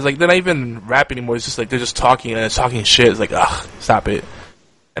shit. It's like they're not even rap anymore. It's just like they're just talking and it's talking shit. It's like, ugh, stop it.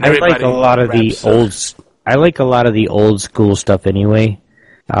 And I like a lot of the old school stuff anyway.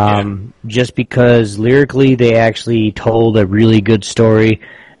 Just because lyrically they actually told a really good story,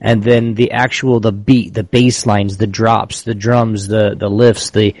 and then the beat, the bass lines, the drops, the drums, the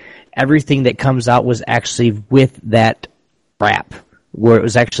lifts, everything that comes out was actually with that rap, where it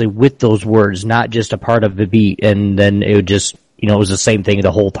was actually with those words, not just a part of the beat, and then it would just, it was the same thing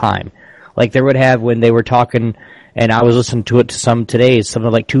the whole time. Like they would have when they were talking, and I was listening to it to some today,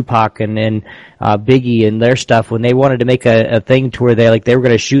 something like Tupac and Biggie and their stuff, when they wanted to make a thing to where they were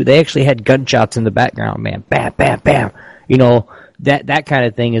going to shoot, they actually had gunshots in the background, man. Bam, bam, bam. That kind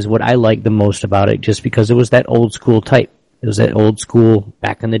of thing is what I like the most about it, just because it was that old school type. It was that old school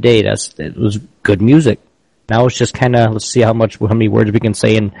back in the day. It was good music. Now it's just kind of, let's see how many words we can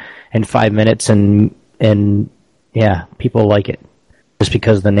say in 5 minutes, and yeah, people like it just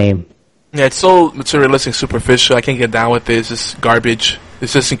because of the name. Yeah, it's so materialistic, superficial. I can't get down with it. It's just garbage.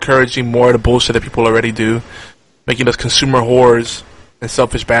 It's just encouraging more of the bullshit that people already do, making us consumer whores and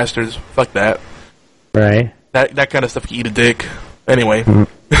selfish bastards. Fuck that. Right. That kind of stuff can eat a dick. Anyway.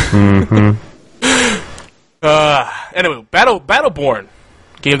 Mm-hmm. Anyway, Battleborn.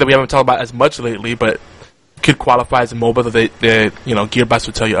 game that we haven't talked about as much lately, but could qualify as a MOBA. That they Gearbox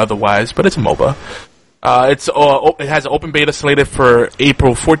would tell you otherwise, but it's a MOBA. It has an open beta slated for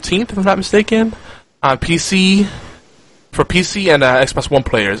April 14th, if I'm not mistaken, on PC. For PC and Xbox One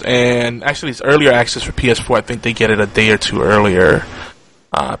players, and actually it's earlier access for PS4. I think they get it a day or two earlier.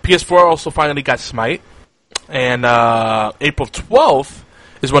 PS4 also finally got Smite, and April 12th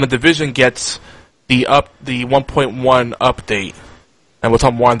is when the Division gets the 1.1 update, and we'll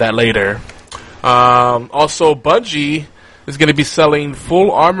talk more on that later. Also, Bungie is going to be selling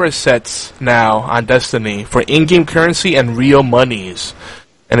full armor sets now on Destiny for in-game currency and real monies.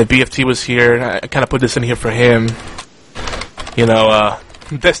 And if BFT was here, I kind of put this in here for him.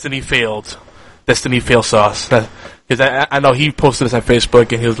 Destiny failed. Destiny fail sauce. Because I know he posted this on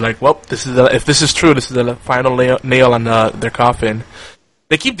Facebook, and he was like, well, if this is true, this is the final nail on their coffin.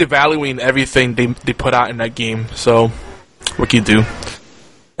 They keep devaluing everything they put out in that game, so what can you do?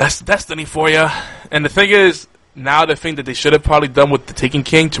 That's Destiny for you. And the thing is, now the thing that they should have probably done with the Taken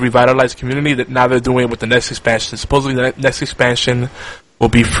King to revitalize the community, that now they're doing it with the next expansion. Supposedly the next expansion will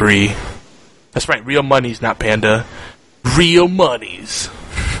be free. That's right, real monies, not Panda. Real monies.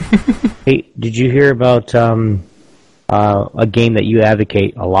 Hey, did you hear about a game that you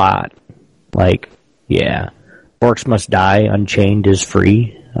advocate a lot? Orcs Must Die Unchained is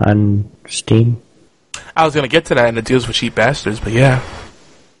free on Steam. I was going to get to that in the Deals with Cheap Bastards, but yeah.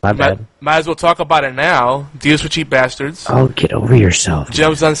 My bad. Might as well talk about it now. Deals with Cheap Bastards. Oh, get over yourself.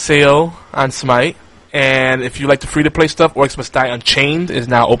 Gems on sale on Smite. And if you like the free-to-play stuff, Orcs Must Die Unchained is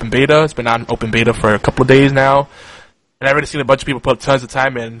now open beta. It's been on open beta for a couple of days now. And I've already seen a bunch of people put tons of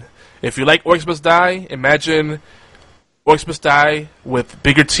time in. If you like Orcs Must Die, imagine Orcs Must Die with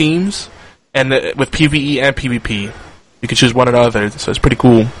bigger teams and with PvE and PvP. You can choose one or the other, so it's pretty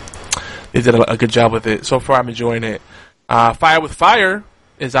cool. They did a good job with it. So far, I'm enjoying it. Fire with Fire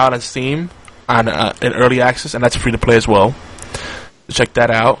is out on Steam in early access, and that's free to play as well. So check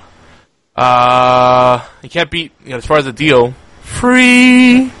that out. You can't beat, as far as the deal,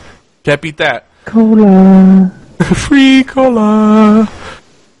 free. Can't beat that. Cola. Free cola.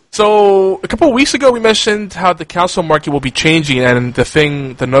 So a couple of weeks ago, we mentioned how the console market will be changing, and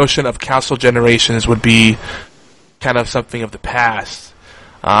the notion of console generations would be kind of something of the past.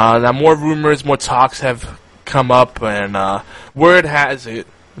 Now, more rumors, more talks have come up, and word has it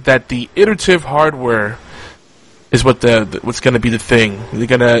that the iterative hardware is what's going to be the thing.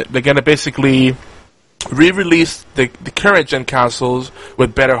 They're gonna basically re-release the current gen consoles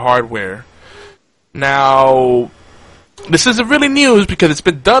with better hardware. Now, this isn't really news because it's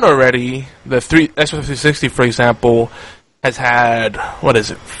been done already. The Xbox 360, for example, has had,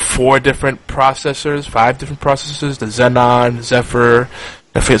 5 different processors. The Xenon, Zephyr,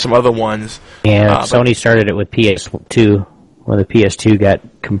 I forget some other ones. Yeah, Sony started it with PS2, when the PS2 got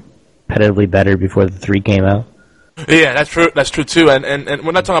competitively better before the 3 came out. Yeah, that's true. That's true too. And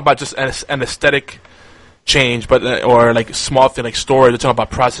we're not talking about just an aesthetic change, but or like small thing like storage. We're talking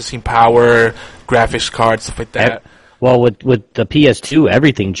about processing power, graphics cards, stuff like that. Well, with the PS2,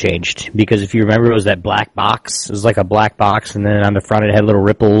 everything changed because if you remember, it was that black box. It was like a black box, and then on the front it had little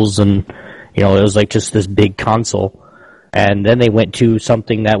ripples, and it was like just this big console. And then they went to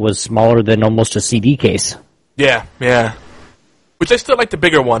something that was smaller than almost a CD case. Yeah. Which I still like the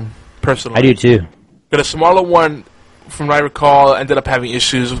bigger one personally. I do too. But a smaller one, from what I recall, ended up having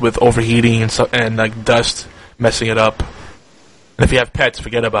issues with overheating and like dust messing it up. And if you have pets,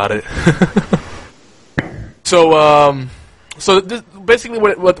 forget about it. So this, basically,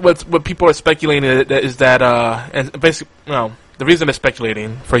 what people are speculating is that, and basically, the reason they're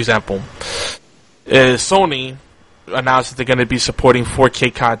speculating, for example, is Sony announced that they're going to be supporting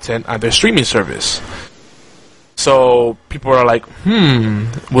 4K content on their streaming service. So people are like,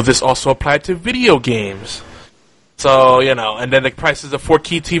 will this also apply to video games? So, and then the prices of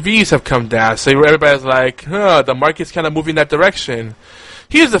 4K TVs have come down. So everybody's like, the market's kind of moving that direction.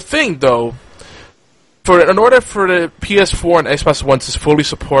 Here's the thing, though. In order for the PS4 and Xbox One to fully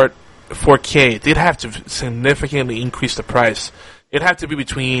support 4K, they'd have to significantly increase the price. It'd have to be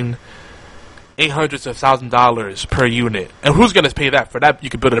between $800 to $1,000 per unit. And who's going to pay that? For that, you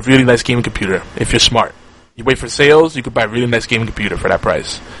could build a really nice gaming computer if you're smart. You wait for sales, you could buy a really nice gaming computer for that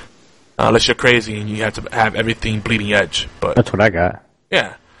price. Unless you're crazy and you have to have everything bleeding edge. But that's what I got.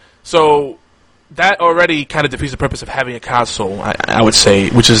 Yeah. So that already kind of defeats the purpose of having a console, I would say,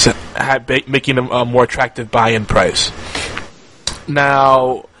 which is making a more attractive buy-in price.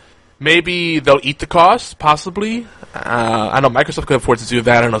 Now, maybe they'll eat the cost, possibly. I know Microsoft could afford to do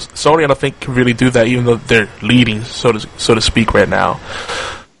that. I know Sony, I don't think, can really do that, even though they're leading, so to speak, right now.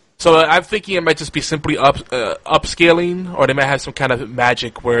 So I'm thinking it might just be simply upscaling, or they might have some kind of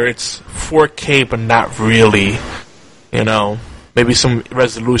magic where it's 4K but not really. You know, maybe some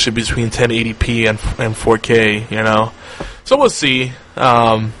resolution between 1080p and 4K. You know, so we'll see.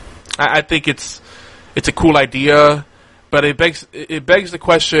 I think it's a cool idea, but it begs the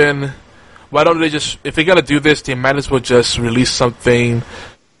question: why don't they just, if they're gonna do this, they might as well just release something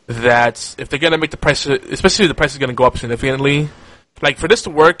that's, if they're gonna make the price, especially if the price is gonna go up significantly. Like, for this to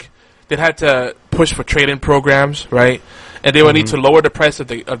work, they'd have to push for trade-in programs, right? And they would need to lower the price of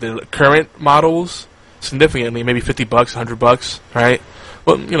the current models significantly, maybe $50, $100, right?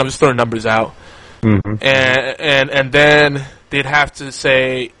 Well, you know, just throwing numbers out. And then they'd have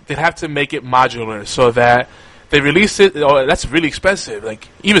to make it modular so that they release it. Oh, that's really expensive. Like,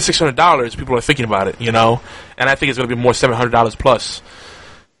 even $600, people are thinking about it, you know? And I think it's going to be more $700 plus.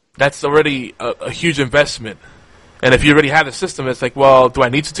 That's already a huge investment. And if you already have the system, it's like, well, do I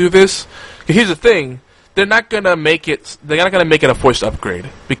need to do this? 'Cause here's the thing: they're not gonna make it a forced upgrade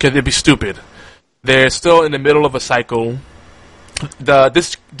because it'd be stupid. They're still in the middle of a cycle.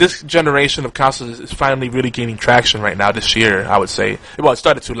 This generation of consoles is finally really gaining traction right now. This year, I would say. Well, it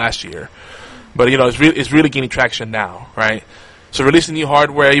started to last year, but you know, it's really gaining traction now, right? So releasing new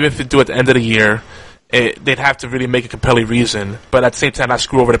hardware, even if they do it at the end of the year, they'd have to really make a compelling reason, but at the same time, not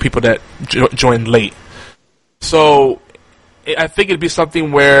screw over the people that joined late. So, I think it'd be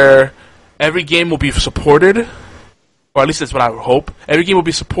something where every game will be supported, or at least that's what I would hope. Every game will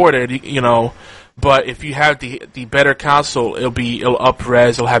be supported, you know, but if you have the better console, it'll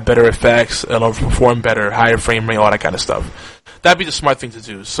up-res, it'll have better effects, it'll perform better, higher frame rate, all that kind of stuff. That'd be the smart thing to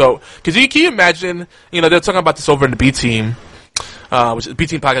do. So, because can you imagine, you know, they're talking about this over in the B Team, which is B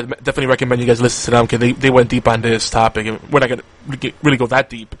Team podcast. Definitely recommend you guys listen to them because they went deep on this topic, and we're not going to really go that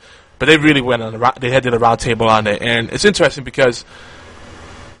deep. But they really went they did a round table on it, and it's interesting because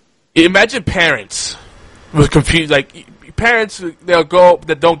imagine parents with confused, like parents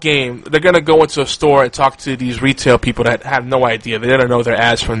that don't game, they're gonna go into a store and talk to these retail people that have no idea. They don't know their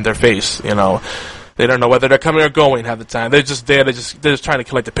ads from their face, you know. They don't know whether they're coming or going half the time. They're just there. They're just trying to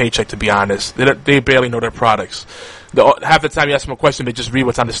collect a paycheck. To be honest, they barely know their products. Half the time you ask them a question, they just read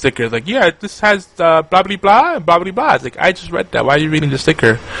what's on the sticker. It's like, yeah, this has blah blah blah and blah blah blah. It's like, I just read that. Why are you reading the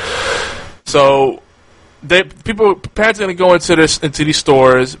sticker? So, parents are gonna go into these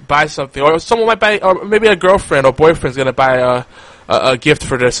stores, buy something, or someone might buy, or maybe a girlfriend or boyfriend's gonna buy a gift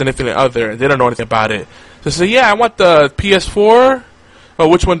for their significant other. They don't know anything about it. So say, yeah, I want the PS4. Or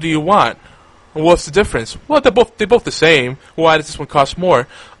which one do you want? Well, what's the difference? Well, they're both the same. Why does this one cost more?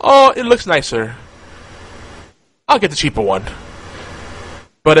 Oh, it looks nicer. I'll get the cheaper one.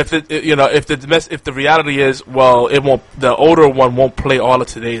 But if the reality is, well, the older one won't play all of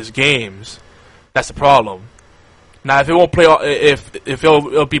today's games, that's the problem. Now, if it won't play, if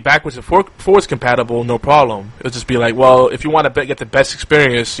it'll be backwards and forwards compatible, no problem. It'll just be like, well, if you want to get the best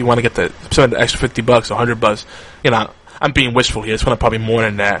experience, you want to spend the extra $50 or $100. You know, I'm being wishful here. It's probably more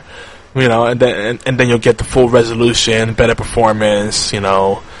than that. You know, and then you'll get the full resolution, better performance. You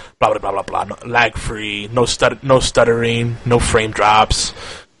know, blah blah blah blah blah, lag free, no stuttering, no frame drops.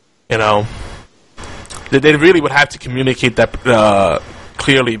 You know, they really would have to communicate that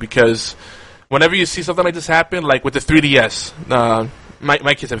clearly, because whenever you see something like this happen, like with the 3DS,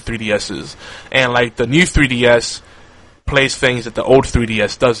 my kids have 3DSs, and like the new 3DS plays things that the old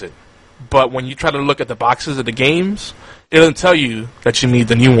 3DS doesn't. But when you try to look at the boxes of the games, it doesn't tell you that you need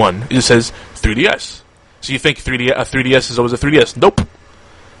the new one. It just says 3DS. So you think a 3DS is always a 3DS. Nope.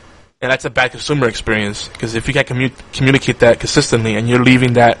 And that's a bad consumer experience, because if you can't communicate that consistently, and you're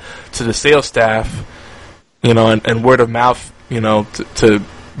leaving that to the sales staff, you know, and word of mouth, you know, to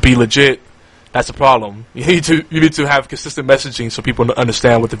be legit, that's a problem. You need to have consistent messaging so people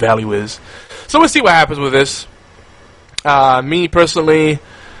understand what the value is. So we'll see what happens with this. Me personally,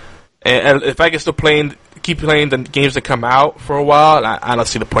 and if I can still keep playing the games that come out for a while, I don't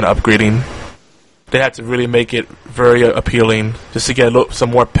see the point of upgrading. They have to really make it very appealing just to get some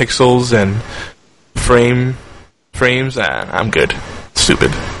more pixels and frames. I'm good.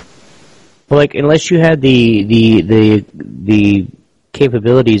 Stupid. Well, like, unless you had the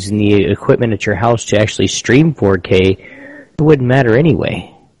capabilities and the equipment at your house to actually stream 4K, it wouldn't matter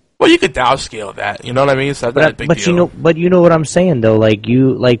anyway. Well, you could downscale that. You know what I mean? So that's not a big deal. You know what I'm saying though.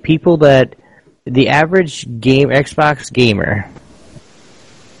 Like people that the average Xbox gamer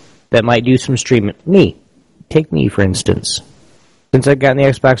that might do some streaming. Take me for instance. Since I've gotten the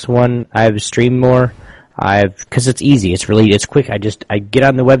Xbox One, I've streamed more. Because it's easy. It's quick. I get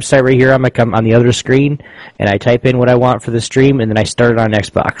on the website right here on the other screen, and I type in what I want for the stream, and then I start it on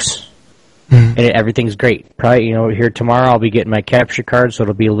Xbox. and everything's great. Probably, here tomorrow I'll be getting my capture card, so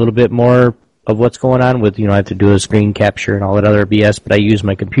it'll be a little bit more of what's going on with, I have to do a screen capture and all that other BS, but I use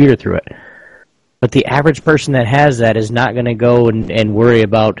my computer through it. But the average person that has that is not going to go and worry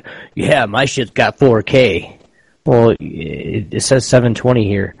about, my shit's got 4K. Well, it says 720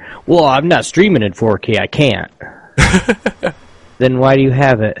 here. Well, I'm not streaming in 4K. I can't. Then why do you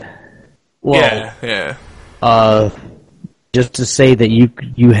have it? Well, just to say that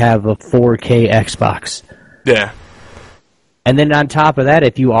you have a 4K Xbox. Yeah. And then on top of that,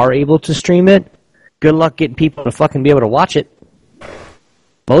 if you are able to stream it, good luck getting people to fucking be able to watch it.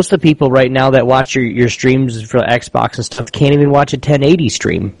 Most of the people right now that watch your streams for Xbox and stuff can't even watch a 1080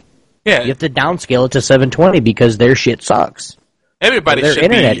 stream. Yeah. You have to downscale it to 720 because their shit sucks. Their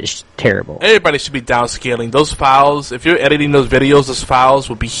internet is terrible. Everybody should be downscaling. Those files, if you're editing those videos, those files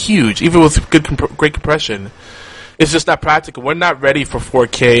will be huge, even with great compression. It's just not practical. We're not ready for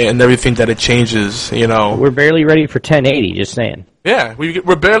 4K and everything that it changes, We're barely ready for 1080, just saying. Yeah,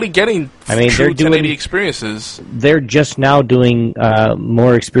 we're barely getting true 1080 experiences. They're just now doing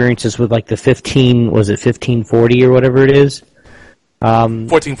more experiences with like the 1540 or whatever it is?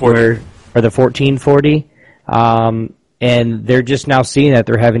 1440. Or the 1440. And they're just now seeing that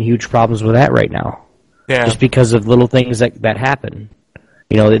they're having huge problems with that right now. Yeah. Just because of little things that happen.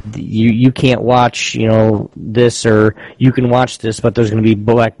 You can't watch, this, or you can watch this, but there's going to be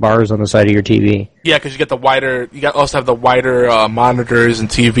black bars on the side of your TV. Yeah, because you also have the wider monitors and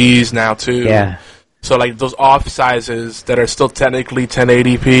TVs now too. Yeah. So like those off sizes that are still technically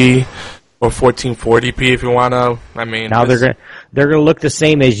 1080p or 1440p if you wanna. Now they're gonna look the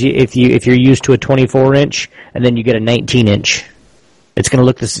same as if you're used to a 24-inch and then you get a 19-inch. It's gonna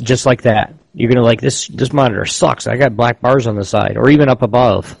look just like that. You're going to like, this monitor sucks. I got black bars on the side, or even up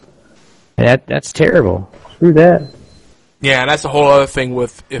above. And that's terrible. Screw that. Yeah, and that's a whole other thing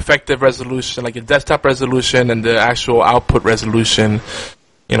with effective resolution, like your desktop resolution and the actual output resolution.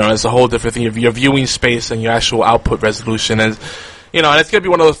 It's a whole different thing. Your viewing space and your actual output resolution. And, and it's going to be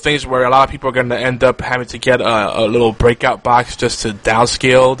one of those things where a lot of people are going to end up having to get a little breakout box just to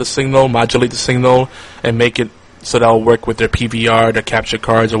downscale the signal, modulate the signal, and make it so that'll work with their PVR, their capture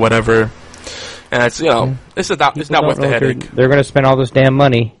cards, or whatever. And it's it's not worth the headache. They're going to spend all this damn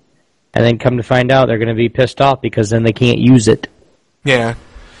money, and then come to find out they're going to be pissed off because then they can't use it. Yeah,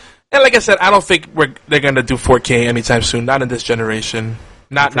 and like I said, I don't think they're going to do 4K anytime soon. Not in this generation.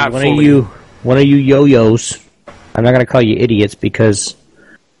 Not fully. One of you yo-yos. I'm not going to call you idiots because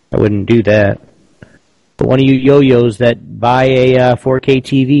I wouldn't do that. But one of you yo-yos that buy a 4K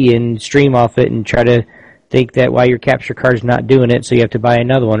TV and stream off it and try to think that why your capture card's not doing it, so you have to buy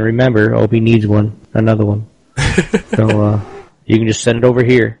another one. Remember, Opie needs another one. So you can just send it over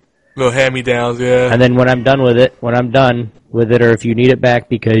here. Little hand-me-downs, yeah. And then when I'm done with it, or if you need it back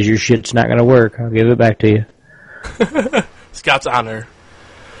because your shit's not going to work, I'll give it back to you. Scout's honor.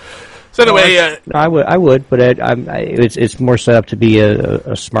 So anyway, I would, but it's more set up to be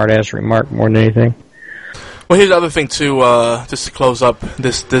a smart-ass remark more than anything. Well, here's the other thing too. Just to close up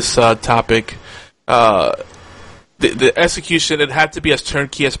this topic. The execution, it had to be as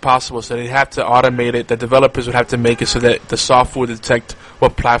turnkey as possible, so they'd have to automate it. The developers would have to make it so that the software would detect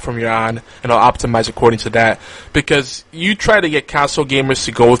what platform you're on, and it'll optimize according to that. Because you try to get console gamers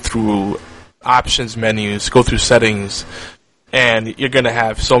to go through options menus, go through settings, and you're going to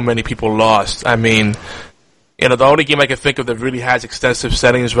have so many people lost. The only game I can think of that really has extensive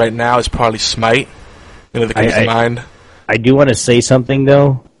settings right now is probably Smite. That comes to mind. I do want to say something,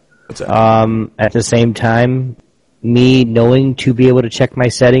 though. At the same time, me knowing to be able to check my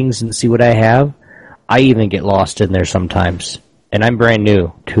settings and see what I have, I even get lost in there sometimes. And I'm brand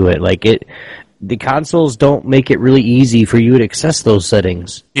new to it. The consoles don't make it really easy for you to access those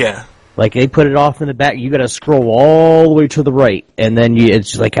settings. Yeah. Like, they put it off in the back. You gotta scroll all the way to the right. And then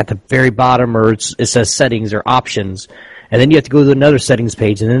it's like at the very bottom, or it says settings or options. And then you have to go to another settings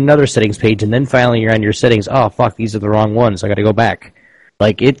page, and then another settings page, and then finally you're on your settings. Oh, fuck, these are the wrong ones. I gotta go back.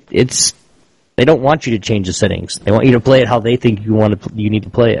 They don't want you to change the settings. They want you to play it how they think you need to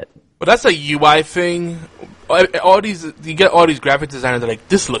play it. But that's a UI thing. You get all these graphic designers that are like,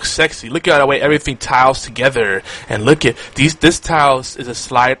 this looks sexy. Look at the way everything tiles together, and look at this tile is a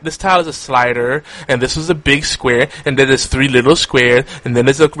slide. This tile is a slider, and this is a big square, and then there's 3 little squares, and then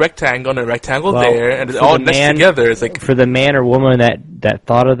there's a rectangle and a rectangle there, and it's all nested together. It's like, for the man or woman that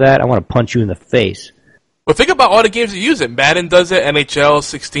thought of that, I want to punch you in the face. Well, think about all the games that use it. Madden does it, NHL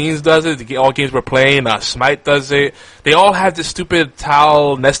 16s does it, all games we're playing, Smite does it. They all have this stupid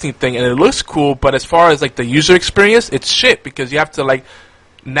tile nesting thing, and it looks cool, but as far as the user experience, it's shit, because you have to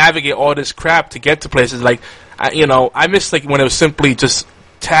navigate all this crap to get to places. I miss when it was simply just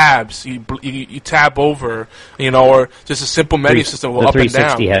tabs. You tab over, or just a simple menu system will up and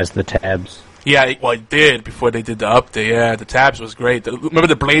down. The 360 has the tabs. Yeah, well, it did before they did the update. Yeah, the tabs was great. Remember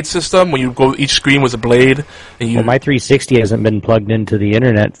the blade system when you go, each screen was a blade? And my 360 hasn't been plugged into the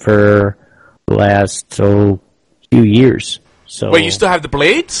internet for the last few years. So wait, you still have the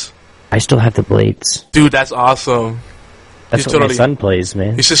blades? I still have the blades. Dude, that's awesome. That's what my son plays,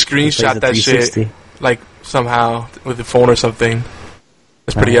 man. You should screenshot that shit, like somehow with the phone or something.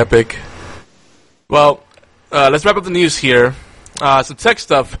 That's pretty epic. Well, let's wrap up the news here. Some tech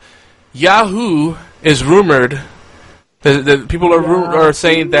stuff. Yahoo is rumored that people are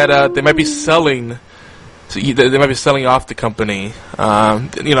saying that they might be selling. They might be selling off the company.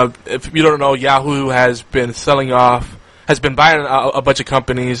 If you don't know, Yahoo has been buying a bunch of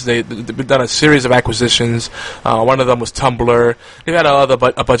companies. They've done a series of acquisitions. One of them was Tumblr. They've had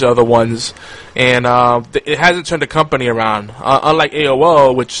a bunch of other ones, and it hasn't turned the company around. Unlike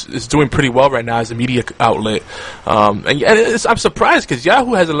AOL, which is doing pretty well right now as a media outlet. I'm surprised because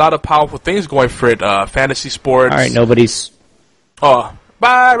Yahoo has a lot of powerful things going for it. Fantasy sports. All right, nobody's. Oh,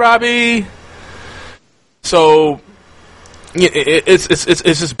 bye, Robbie. So. It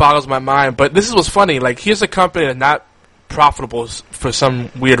just boggles my mind. But this is what's funny. Like, here's a company that's not profitable for some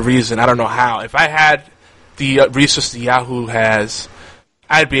weird reason. I don't know how. If I had the resources Yahoo has,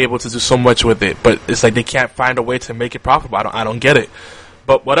 I'd be able to do so much with it. But it's like they can't find a way to make it profitable. I don't get it.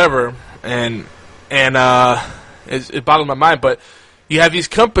 But whatever. And it boggles my mind. But you have these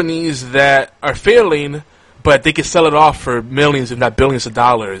companies that are failing, but they can sell it off for millions, if not billions of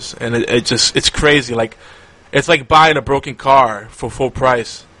dollars. And it's crazy. Like, it's like buying a broken car for full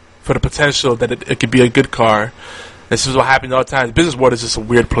price for the potential that it could be a good car. This is what happens all the time. The business world is just a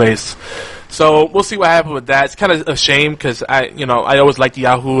weird place. So we'll see what happens with that. It's kind of a shame because I always liked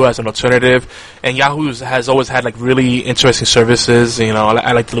Yahoo as an alternative, and Yahoo has always had like really interesting services.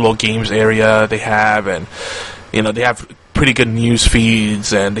 I like the little games area they have, and they have pretty good news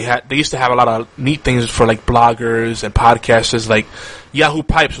feeds, and they used to have a lot of neat things for like bloggers and podcasters. Like Yahoo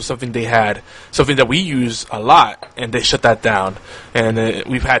Pipes was something they had, something that we use a lot, and they shut that down. And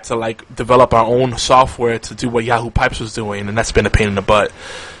we've had to like develop our own software to do what Yahoo Pipes was doing, and that's been a pain in the butt.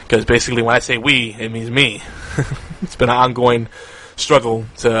 Because basically, when I say we, it means me. It's been an ongoing struggle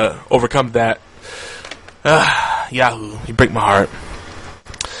to overcome that. Yahoo, you break my heart.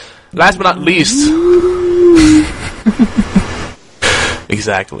 Last but not least.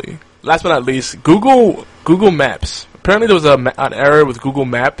 Exactly. Last but not least, Google Maps. Apparently there was an error with Google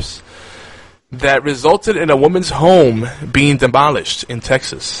Maps that resulted in a woman's home being demolished in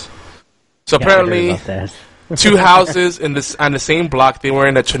Texas. So apparently, two houses on the same block, they were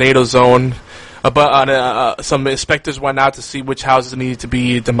in a tornado zone. But some inspectors went out to see which houses needed to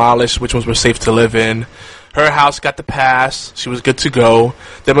be demolished, which ones were safe to live in. Her house got the pass. She was good to go.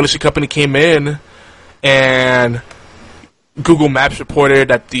 The demolition company came in, and Google Maps reported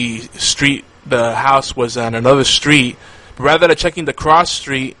that the house was on another street. But rather than checking the cross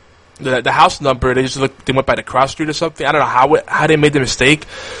street, the house number, they went by the cross street or something. I don't know how they made the mistake,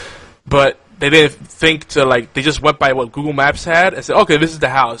 but they didn't think to they just went by what Google Maps had and said, okay, this is the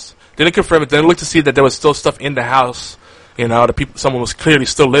house. They didn't confirm it. They didn't look to see that there was still stuff in the house. Someone was clearly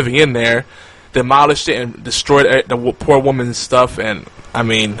still living in there. Demolished it and destroyed the poor woman's stuff. And I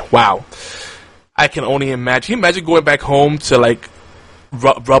mean, wow. I can only imagine. Can you imagine going back home to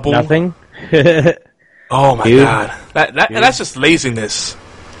rubble? Nothing. Oh my God. That's just laziness.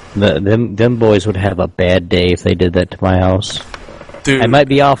 Them boys would have a bad day if they did that to my house. Dude. I might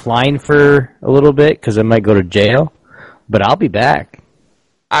be offline for a little bit because I might go to jail, but I'll be back.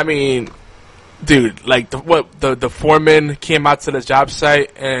 I mean, dude, the foreman came out to the job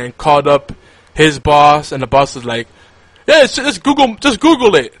site and called up his boss, and the boss was like, "Yeah, just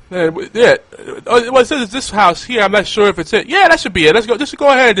Google it. Yeah, it says this house here. I'm not sure if it's it. Yeah, that should be it. Let's go. Just go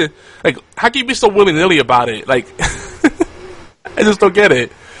ahead and how can you be so willy nilly about it? I just don't get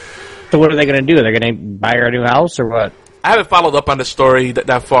it." So what are they going to do? They're going to buy her a new house or what? I haven't followed up on the story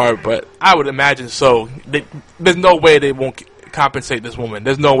that far, but I would imagine so. There's no way they won't compensate this woman.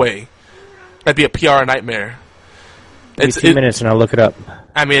 There's no way. That'd be a PR nightmare. Give me 2 minutes and I'll look it up.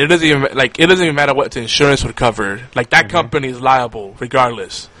 I mean, it doesn't even matter what the insurance would cover. That company is liable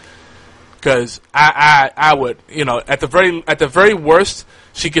regardless. Because I would, at the very worst,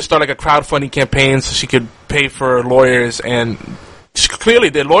 she could start a crowdfunding campaign so she could pay for lawyers, and clearly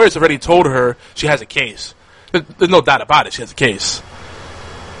the lawyers already told her she has a case. There's no doubt about it. She has a case,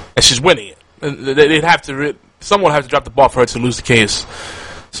 and she's winning it. Someone would have to drop the ball for her to lose the case.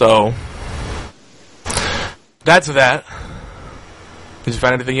 So that's that. Did you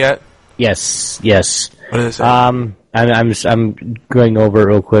find anything yet? Yes. What did it say? I'm going over it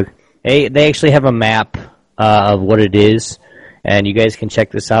real quick. They actually have a map of what it is, and you guys can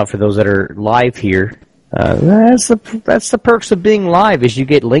check this out for those that are live here. That's the perks of being live, is you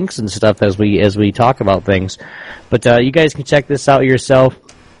get links and stuff as we talk about things. But you guys can check this out yourself.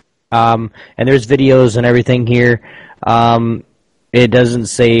 And there's videos and everything here. It doesn't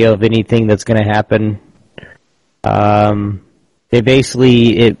say of anything that's going to happen. They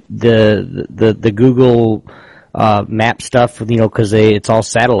basically the Google map stuff, because it's all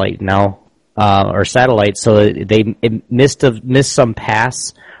satellite now, or satellite, so it missed some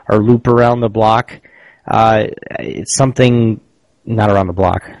pass or loop around the block. It's something not around the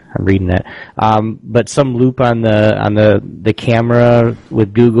block. I'm reading that, but some loop on the camera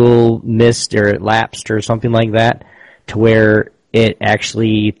with Google missed or it lapsed or something like that, to where it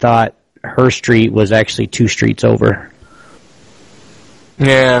actually thought her street was actually 2 streets over.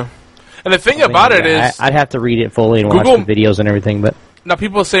 Yeah, and the thing about it is, I'd have to read it fully and watch the videos and everything, but. Now,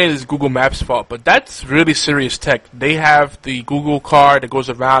 people are saying it's Google Maps' fault, but that's really serious tech. They have the Google car that goes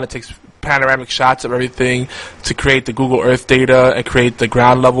around and takes panoramic shots of everything to create the Google Earth data and create the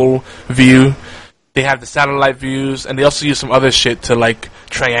ground level view. They have the satellite views, and they also use some other shit to,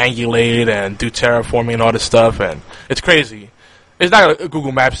 triangulate and do terraforming and all this stuff, and it's crazy. It's not a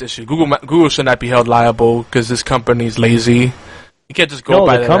Google Maps issue. Google should not be held liable because this company's lazy. You can't just go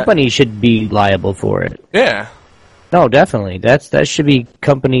by that. No, the company should be liable for it. Yeah. No, definitely. That should be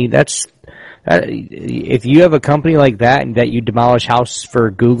company. If you have a company like that and that you demolish house for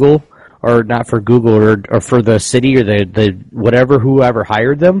Google, or not for Google, or for the city or the whatever, whoever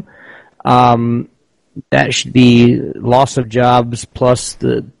hired them, that should be loss of jobs, plus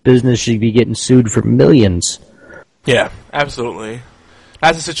the business should be getting sued for millions. Yeah, absolutely.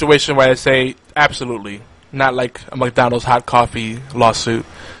 That's a situation where I say absolutely, not like a McDonald's hot coffee lawsuit.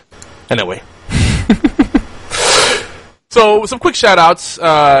 Anyway. So, some quick shout-outs.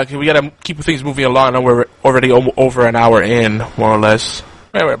 We got to keep things moving along. I know we're already over an hour in, more or less.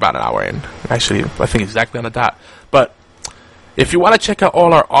 We're about an hour in. Actually, I think exactly on the dot. But if you want to check out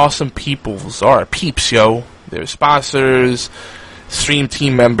all our awesome peoples, our peeps, their sponsors, stream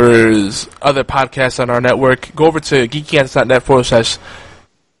team members, other podcasts on our network, go over to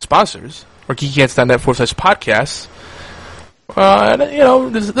geekyants.net/sponsors or geekyants.net/podcasts.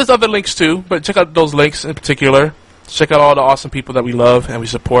 There's other links too, but check out those links in particular. Check out all the awesome people that we love and we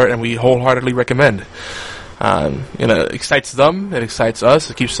support and we wholeheartedly recommend. It excites them, it excites us,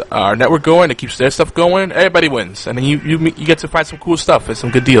 it keeps our network going, it keeps their stuff going. Everybody wins, and then you get to find some cool stuff and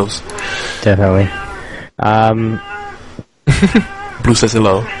some good deals. Definitely. Blue says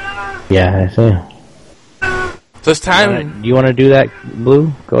hello. Yeah, I see. So it's time. Do you want to do that,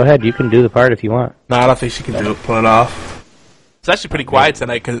 Blue? Go ahead. You can do the part if you want. No, I don't think she can do it. Pull it off. It's actually pretty quiet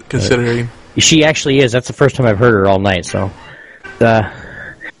tonight, considering. She actually is. That's the first time I've heard her all night, so.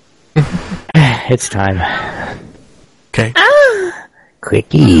 It's time. Okay.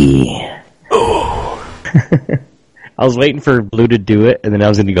 Quickie. Oh. I was waiting for Blue to do it, and then I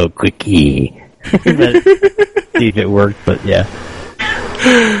was going to go quickie. See if it worked, but yeah.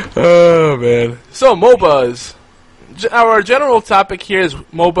 Oh, man. So, MOBAs. Our general topic here is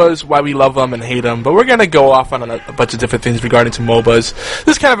MOBAs, why we love them and hate them, but we're going to go off on a bunch of different things regarding to MOBAs.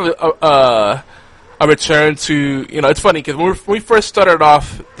 This is kind of a return to, it's funny, because when we first started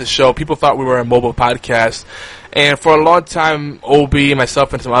off the show, people thought we were a mobile podcast, and for a long time, Obi,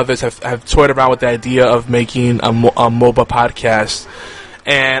 myself, and some others have toyed around with the idea of making a MOBA podcast,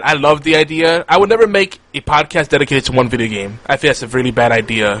 and I love the idea. I would never make a podcast dedicated to one video game. I think that's a really bad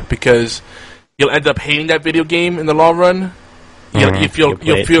idea, because you'll end up hating that video game in the long run. You feel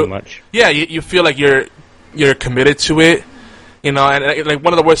too much. Yeah, you feel like you're committed to it. And like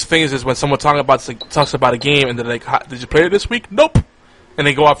one of the worst things is when someone talks about a game and they're like, "Did you play it this week?" Nope. And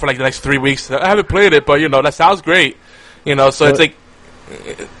they go out for like the next 3 weeks. I haven't played it, but that sounds great. So it's like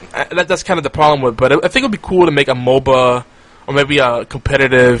that's kind of the problem with. But I think it would be cool to make a MOBA or maybe a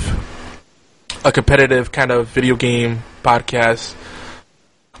competitive kind of video game podcast.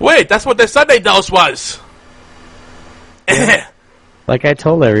 Wait, that's what the Sunday dose was. Like I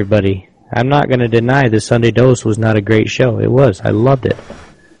told everybody, I'm not going to deny the Sunday Dose was not a great show. It was. I loved it.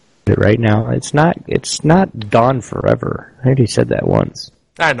 But right now, it's not gone forever. I already said that once.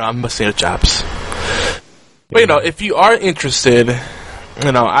 I know, I'm missing your chops. But, if you are interested,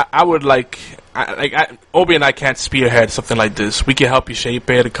 I would Obi and I can't spearhead something like this. We can help you shape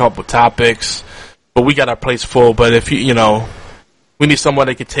it, a couple topics, but we got our plates full. But if we need someone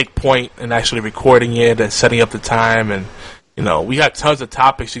that can take point in actually recording it and setting up the time, and we got tons of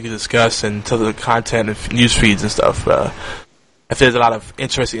topics you can discuss and tons of content and news feeds and stuff. I think there's a lot of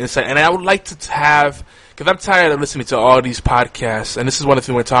interesting insight, and I would like to have, because I'm tired of listening to all these podcasts, and this is one of the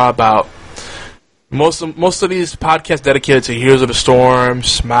things we're talking about. Most of these podcasts dedicated to Heroes of the Storm,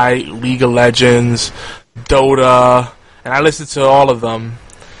 Smite, League of Legends, Dota, and I listen to all of them.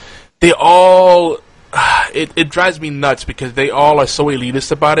 They all... It drives me nuts because they all are so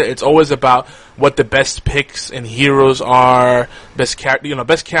elitist about it. It's always about what the best picks and heroes are, best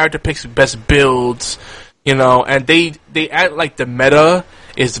character picks, best builds, and they act like the meta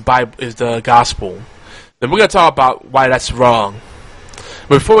is the gospel. Then we're gonna talk about why that's wrong.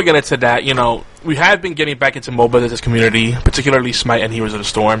 But before we get into that, we have been getting back into MOBAs as a community, particularly Smite and Heroes of the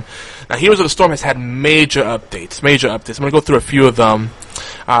Storm. Now, Heroes of the Storm has had major updates. I'm going to go through a few of them.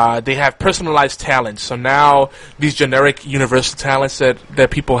 They have personalized talents. So now these generic universal talents that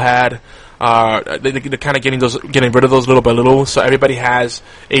people had, they're kind of getting rid of those little by little. So everybody has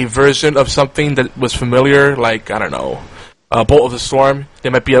a version of something that was familiar, like, I don't know, Bolt of the Storm.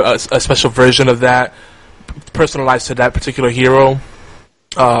 There might be a special version of that personalized to that particular hero.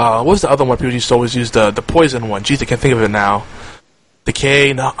 What was the other one people used to always use? The poison one. Jeez, I can't think of it now.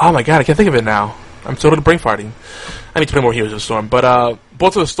 Decay. No. Oh my god, I can't think of it now. I'm totally brain farting. I need to play more Heroes of the Storm. But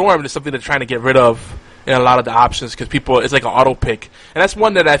Bolt of the Storm is something they're trying to get rid of in a lot of the options because it's like an auto pick. And that's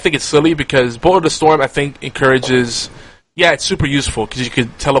one that I think is silly because Bolt of the Storm, I think, encourages... Yeah, it's super useful because you can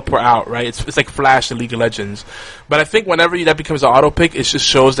teleport out, right? It's like Flash in League of Legends. But I think whenever that becomes an auto pick, it just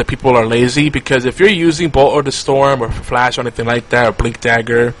shows that people are lazy because if you're using Bolt or the Storm or Flash or anything like that or Blink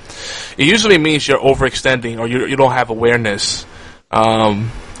Dagger, it usually means you're overextending or you don't have awareness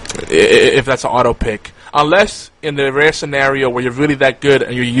if that's an auto pick. Unless in the rare scenario where you're really that good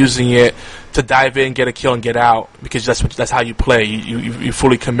and you're using it to dive in, get a kill, and get out because that's how you play. You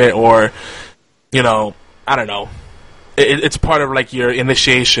fully commit or, I don't know. It's part of like your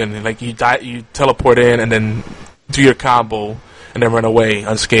initiation, like you teleport in and then do your combo and then run away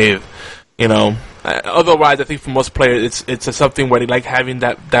unscathed. Otherwise, I think for most players, it's something where they like having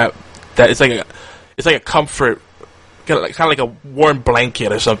that it's like a comfort, kind of like a warm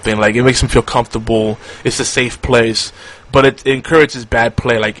blanket or something. Like it makes them feel comfortable. It's a safe place, but it encourages bad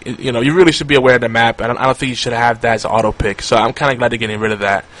play. Like you really should be aware of the map. I don't think you should have that as an auto pick. So I'm kind of glad they're getting rid of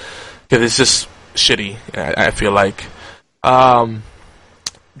that because it's just shitty. I feel like.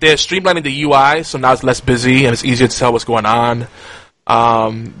 They're streamlining the UI, so now it's less busy and it's easier to tell what's going on.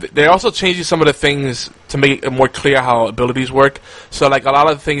 They're also changing some of the things to make it more clear how abilities work. So, like, a lot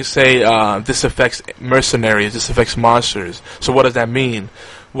of things say this affects mercenaries, this affects monsters. So what does that mean?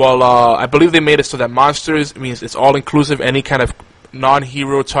 Well, I believe they made it so that monsters means it's all-inclusive. Any kind of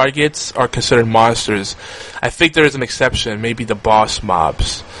non-hero targets are considered monsters. I think there is an exception, maybe the boss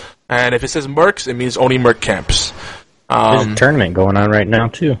mobs. And if it says mercs, it means only merc camps. There's a tournament going on right now,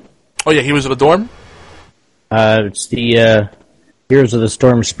 too. Oh, yeah, Heroes of the Storm? It's the Heroes of the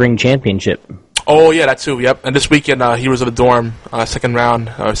Storm Spring Championship. Oh, yeah, that too, yep. And this weekend, Heroes of the Storm, second round,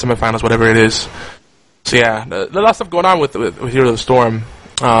 semifinals, whatever it is. So, yeah, there's a lot of stuff going on with Heroes of the Storm.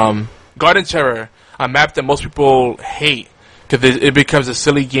 Garden Terror, a map that most people hate because it becomes a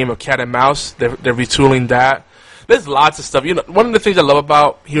silly game of cat and mouse. They're retooling that. There's lots of stuff. One of the things I love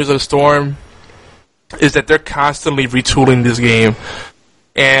about Heroes of the Storm is that they're constantly retooling this game,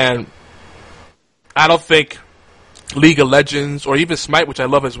 and I don't think League of Legends or even Smite, which I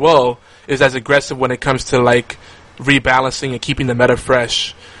love as well, is as aggressive when it comes to like rebalancing and keeping the meta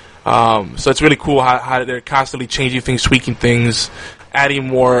fresh. So it's really cool how they're constantly changing things, tweaking things, adding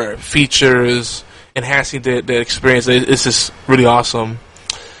more features, enhancing the experience. It's just really awesome.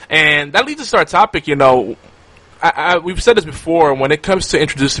 And that leads us to our topic, we've said this before, when it comes to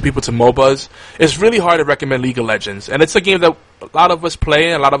introducing people to MOBAs, it's really hard to recommend League of Legends. And it's a game that a lot of us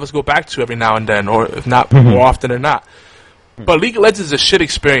play and a lot of us go back to every now and then, or if not, more often than not. But League of Legends is a shit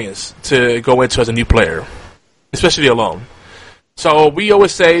experience to go into as a new player, especially alone. So we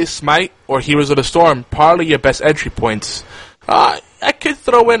always say Smite or Heroes of the Storm, probably your best entry points. I could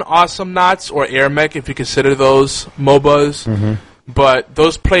throw in Awesome Knots or Air Mech if you consider those MOBAs, but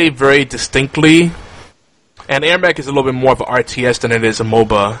those play very distinctly. And Air Mech is a little bit more of an RTS than it is a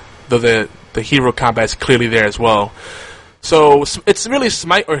MOBA, though the hero combat is clearly there as well. So it's really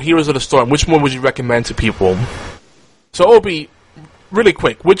Smite or Heroes of the Storm. Which one would you recommend to people? So Obi, really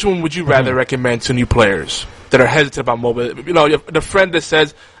quick, which one would you rather recommend to new players that are hesitant about MOBA? The friend that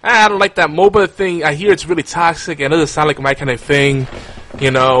says, I don't like that MOBA thing. I hear it's really toxic and it doesn't sound like my kind of thing.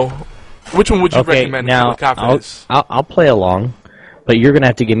 Which one would you recommend with confidence? I'll play along. But you're going to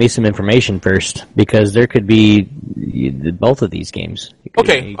have to give me some information first, because there could be both of these games.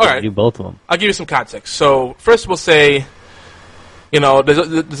 Okay, all right. Do both of them. I'll give you some context. So first we'll say,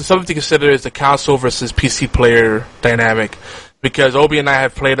 there's something to consider is the console versus PC player dynamic. because Obi and I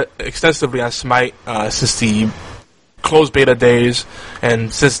have played extensively on Smite since the closed beta days,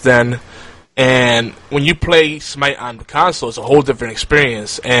 and since then. And when you play Smite on the console, it's a whole different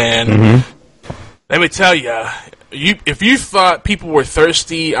experience. And let me tell you, if you thought people were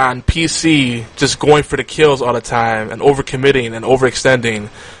thirsty on PC, just going for the kills all the time and overcommitting and overextending,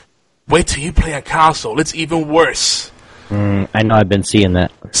 wait till you play on console. It's even worse. I know, I've been seeing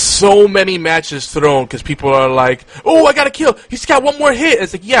that. So many matches thrown because people are like, "Oh, I got a kill. He's got one more hit."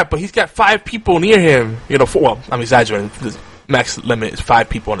 It's like, yeah, but he's got 5 people near him. You know, well, I'm exaggerating. The max limit is 5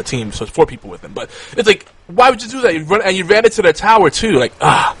 people on the team, so it's 4 people with him. But it's like, why would you do that? You ran into their tower too. Like,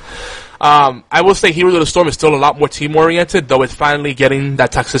 I will say Heroes of the Storm is still a lot more team-oriented, though it's finally getting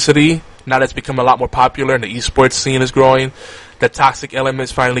that toxicity. Now that it's become a lot more popular and the esports scene is growing, the toxic element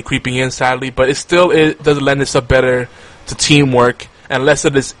is finally creeping in, sadly. But it does lend itself better to teamwork and less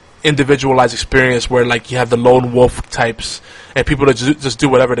of this individualized experience where, like, you have the lone wolf types and people that just do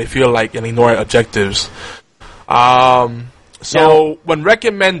whatever they feel like and ignore objectives. So when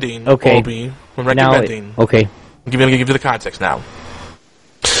recommending, Obi, I'm gonna give you the context now.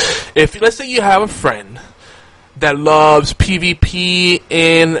 If, let's say you have a friend that loves PvP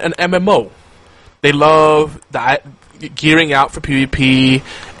in an MMO, they love gearing out for PvP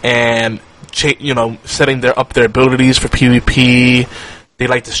and setting up their abilities for PvP. They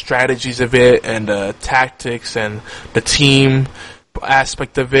like the strategies of it and the tactics and the team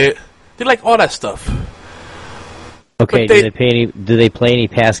aspect of it. They like all that stuff. Okay, do they play any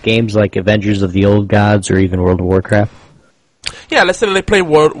past games like Avengers of the Old Gods or even World of Warcraft? Yeah, let's say they play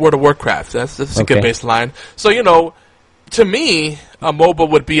World of Warcraft. That's a good baseline. So, to me, a MOBA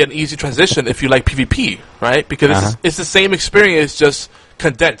would be an easy transition if you like PvP, right? Because it's the same experience, just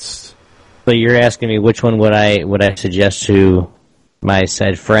condensed. So you're asking me which one would I suggest to my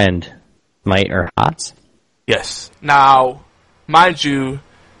said friend, Smite or HOTS? Yes. Now, mind you,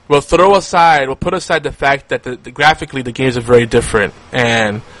 we'll put aside the fact that the graphically the games are very different,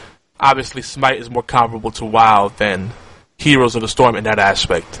 and obviously Smite is more comparable to WoW than Heroes of the Storm in that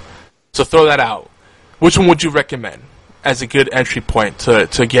aspect. So throw that out. Which one would you recommend as a good entry point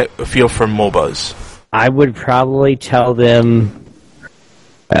to get a feel for MOBAs? I would probably tell them,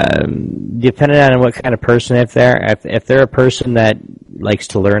 depending on what kind of person if they're a person that likes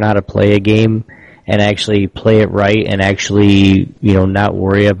to learn how to play a game and actually play it right and actually, not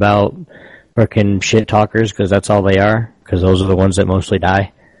worry about frickin' shit talkers, because that's all they are, because those are the ones that mostly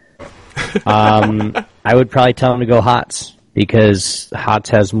die. I would probably tell them to go HOTS, because HOTS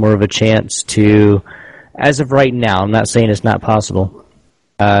has more of a chance to, as of right now, I'm not saying it's not possible,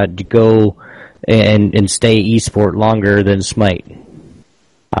 to go and stay esport longer than Smite.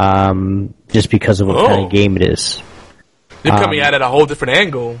 Just because of what kind of game it is. You're coming at it a whole different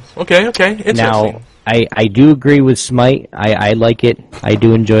angle. Okay, interesting. Now, I do agree with Smite. I like it. I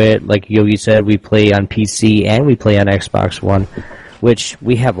do enjoy it. Like Yogi said, we play on PC and we play on Xbox One, which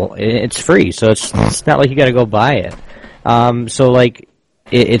we have. It's free, so it's not like you got to go buy it. So like,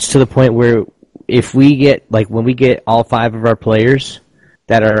 it's to the point where if we get, like, when we get all 5 of our players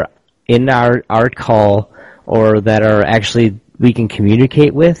that are in our call or that are actually we can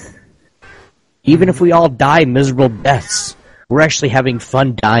communicate with, even if we all die miserable deaths, we're actually having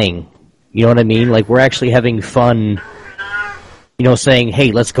fun dying. You know what I mean? Like, we're actually having fun, saying,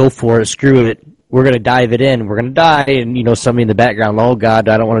 hey, let's go for it, screw it, we're going to dive it in, we're going to die, and, somebody in the background, oh, God,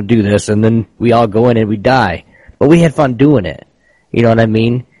 I don't want to do this, and then we all go in and we die. But we had fun doing it. You know what I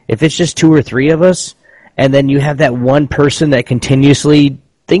mean? If it's just 2 or 3 of us, and then you have that one person that continuously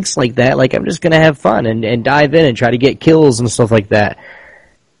thinks like that, like, I'm just going to have fun and dive in and try to get kills and stuff like that,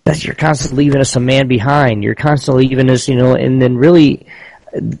 you're constantly leaving us a man behind. You're constantly leaving us, and then really,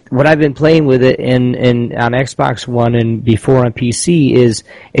 what I've been playing with it in on Xbox One and before on PC is,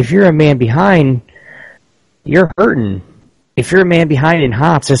 if you're a man behind, you're hurting. If you're a man behind in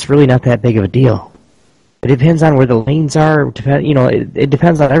HOTS, it's really not that big of a deal. It depends on where the lanes are. It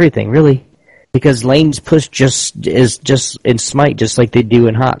depends on everything, really, because lanes push just in Smite, just like they do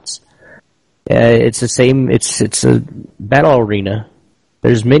in HOTS. It's the same. It's a battle arena.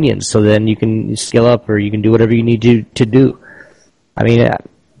 There's minions, so then you can skill up or you can do whatever you need to do. I mean,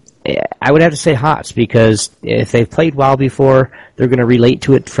 I would have to say HOTS, because if they've played WoW before, they're going to relate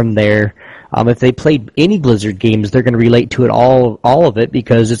to it from there. If they played any Blizzard games, they're going to relate to it all of it,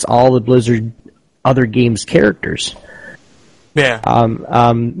 because it's all the Blizzard other games characters. Yeah. And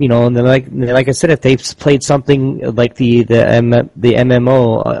then like I said, if they've played something like the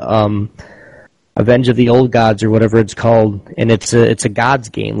MMO, Avenge of the Old Gods or whatever it's called, and it's a gods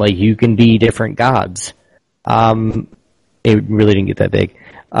game. Like, you can be different gods. It really didn't get that big.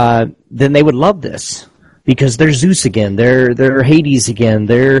 Then they would love this, because they're Zeus again, they're Hades again,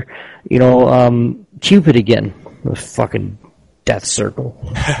 they're Cupid again, the fucking death circle.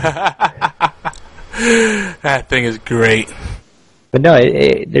 That thing is great. But no,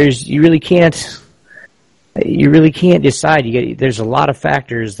 you really can't decide. There's a lot of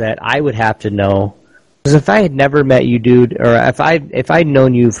factors that I would have to know. Because if I had never met you, dude, or if I'd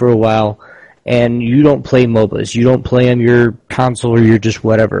known you for a while, and you don't play MOBAs, you don't play on your console, or you're just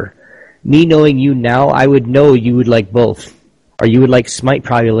whatever. Me knowing you now, I would know you would like both, or you would like Smite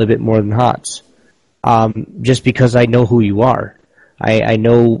probably a little bit more than HOTS, just because I know who you are. I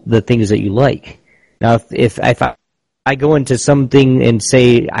know the things that you like. Now, if I go into something and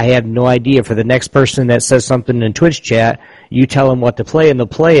say I have no idea, for the next person that says something in Twitch chat, you tell them what to play and they'll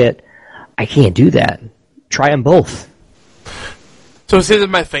play it, I can't do that. Try them both. So here's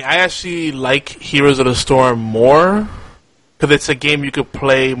my thing. I actually like Heroes of the Storm more because it's a game you could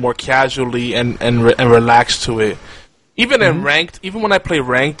play more casually and relax to it. Even in ranked, even when I play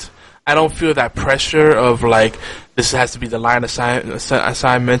ranked, I don't feel that pressure of like this has to be the line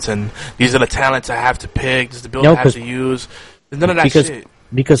assignments and these are the talents I have to pick. This is the build I have to use. There's none of that shit.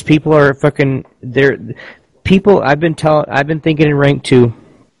 Because people are fucking people. I've been thinking in rank 2.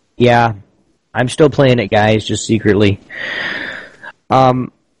 Yeah, I'm still playing it, guys, just secretly. Well,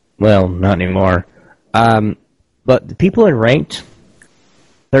 not anymore. But the people in ranked,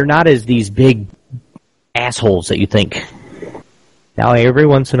 they're not as these big assholes that you think. Now, every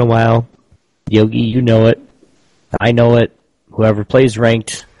once in a while, Yogi, you know it, I know it, whoever plays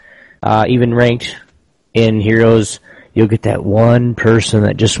ranked, even ranked in Heroes, you'll get that one person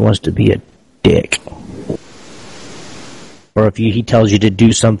that just wants to be a dick. Or if he tells you to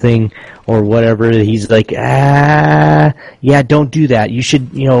do something or whatever, he's like, yeah, don't do that. You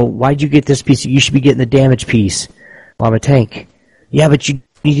should, why'd you get this piece? You should be getting the damage piece. Well, I'm a tank. Yeah, but you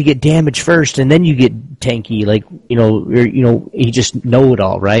need to get damage first, and then you get tanky. Like, you just know it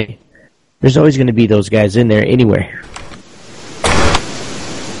all, right? There's always going to be those guys in there anyway.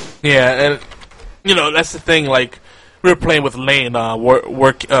 Yeah, and that's the thing. Like, we were playing with Lane,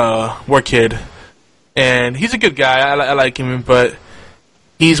 War Kid, and he's a good guy. I like him, but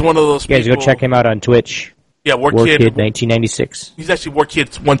he's one of those people. You guys go check him out on Twitch. Yeah, War Kid Kid 1996. He's actually War Kid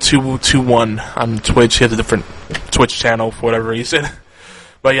 1221 on Twitch. He has a different Twitch channel for whatever reason.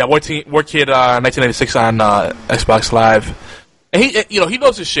 But yeah, War Kid 1996 on Xbox Live. And he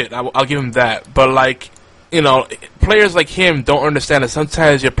knows his shit. I'll give him that. But like, players like him don't understand that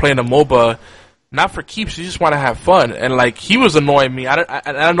sometimes you're playing a MOBA not for keeps. You just want to have fun. And like, he was annoying me. I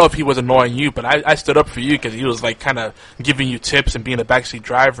don't know if he was annoying you, but I stood up for you because he was like kind of giving you tips and being a backseat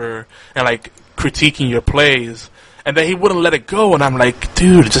driver and like critiquing your plays. And then he wouldn't let it go. And I'm like,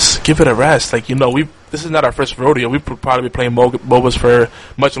 dude, just give it a rest. Like, this is not our first rodeo. We've probably been playing MOBAs for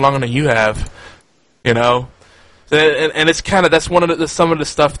much longer than you have. And it's kind of, that's one of some of the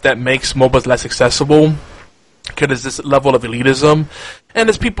stuff that makes MOBAs less accessible, because there's this level of elitism, and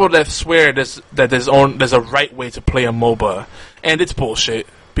there's people that swear there's a right way to play a MOBA, and it's bullshit,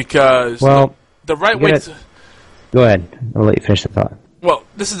 because the right way to... Go ahead, I'll let you finish the thought. Well,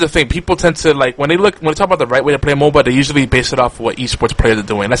 this is the thing. People tend to, like, when they talk about the right way to play a MOBA, they usually base it off of what esports players are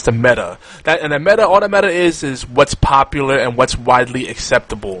doing. That's the meta. All the meta is what's popular and what's widely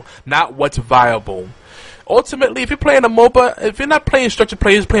acceptable, not what's viable. Ultimately, if you're playing a MOBA, if you're not playing structured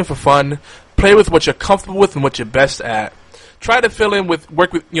play, you're playing for fun. Play with what you're comfortable with and what you're best at. Try to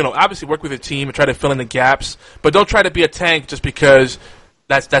work with your team and try to fill in the gaps. But don't try to be a tank just because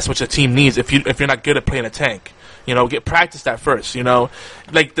that's what your team needs. If you're not good at playing a tank, practice that first.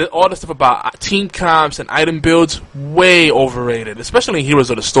 Like all the stuff about team comps and item builds, way overrated, especially in Heroes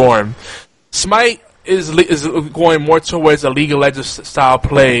of the Storm. Smite is going more towards a League of Legends style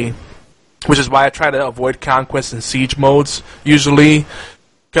play, which is why I try to avoid conquest and siege modes usually,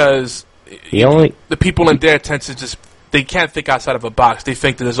 because the people in there tend to they can't think outside of a box. They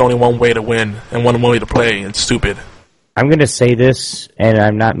think that there's only one way to win and one way to play. It's stupid. I'm going to say this, and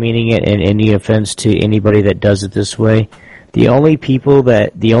I'm not meaning it in any offense to anybody that does it this way. The only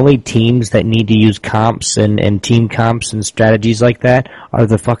teams that need to use comps and team comps and strategies like that are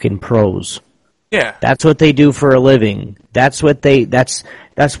the fucking pros. Yeah. That's what they do for a living. That's why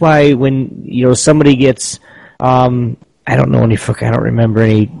when, somebody gets, I don't remember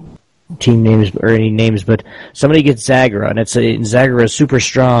any team names or any names, but somebody gets Zagra, and Zagra is super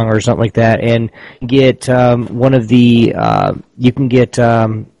strong or something like that, and get one of the you can get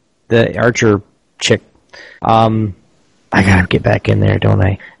the archer chick. I gotta get back in there, don't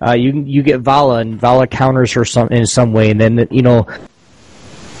I? You get Vala, and Vala counters her in some way, and then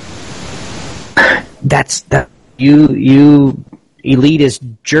that's that you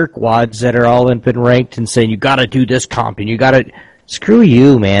elitist jerkwads that are all been ranked and saying, you gotta do this comp, and you gotta... Screw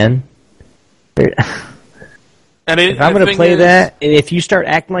you, man. If I'm going to play that, and if you start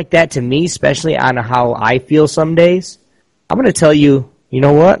acting like that to me, especially on how I feel some days, I'm going to tell you, you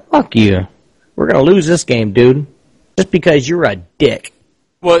know what? Fuck you. We're going to lose this game, dude. Just because you're a dick.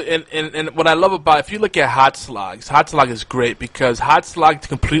 Well, and what I love about, if you look at Hot Slog is great because Hot Slog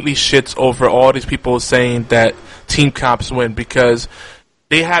completely shits over all these people saying that team comps win because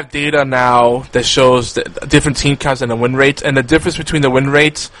they have data now that shows that different team comps and the win rates, and the difference between the win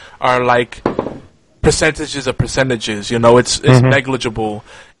rates are like percentages of percentages. You know, it's negligible.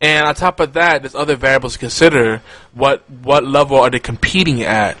 And on top of that, there's other variables to consider. What level are they competing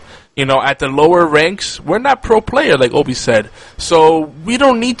at? You know, at the lower ranks, we're not pro player, like Obi said. So we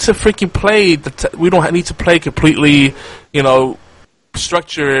don't need to freaking play. We don't need to play completely, you know,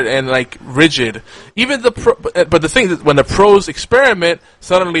 structured and like rigid. Even but the thing is, when the pros experiment,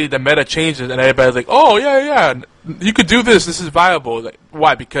 suddenly the meta changes and everybody's like, "Oh yeah, you could do this. This is viable." Like,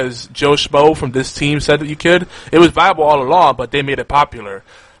 why? Because Joe Schmo from this team said that you could. It was viable all along, but they made it popular.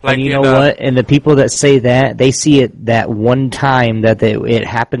 Like, and you know what? And the people that say that, they see it that one time that it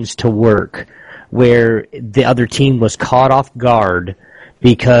happens to work, where the other team was caught off guard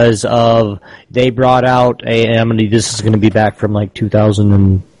because of they brought out this is going to be back from like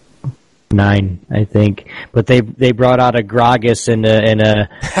 2009, I think, but they brought out a Gragas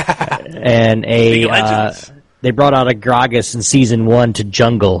they brought out a Gragas in season 1 to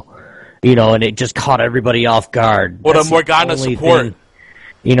jungle, you know, and it just caught everybody off guard. What a Morgana support.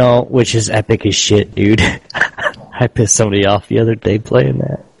 You know, which is epic as shit, dude. I pissed somebody off the other day playing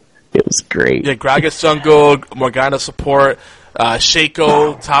that. It was great. Yeah, Gragas jungle, Morgana support,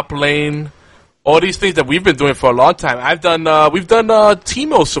 Shaco, top lane, all these things that we've been doing for a long time. We've done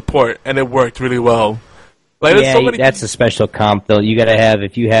Teemo support, and it worked really well. Like, yeah, that's a special comp, though. You gotta have,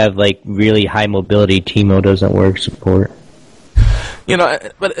 if you have, like, really high mobility, Teemo doesn't work support. You know,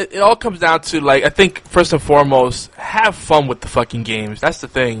 but it all comes down to, like, I think, first and foremost, have fun with the fucking games. That's the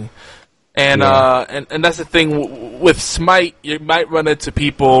thing. And and that's the thing. With Smite, you might run into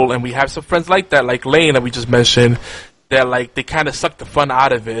people, and we have some friends like that, like Lane that we just mentioned, that, like, they kind of suck the fun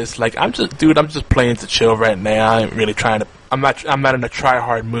out of it. It's like, I'm just playing to chill right now. I ain't really trying to, I'm not in a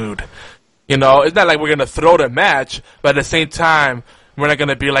try-hard mood. You know, it's not like we're going to throw the match, but at the same time, we're not going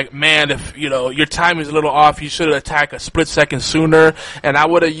to be like, man, if, you know, your timing is a little off, you should have attacked a split second sooner, and I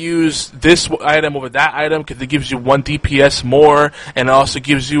would have used this item over that item because it gives you 1 DPS more, and it also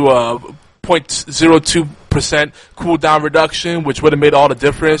gives you a 0.02% cooldown reduction, which would have made all the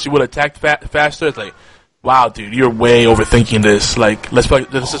difference. You would have attacked faster. It's like, wow, dude, you're way overthinking this. Like, let's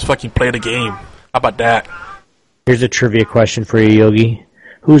just fucking play the game. How about that? Here's a trivia question for you, Yogi.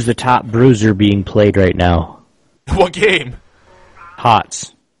 Who's the top bruiser being played right now? What game?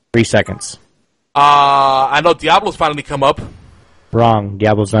 HOTS. 3 seconds. I know Diablo's finally come up. Wrong.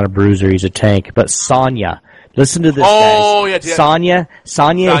 Diablo's not a bruiser. He's a tank. But Sonya. Listen to this, guys. Yeah.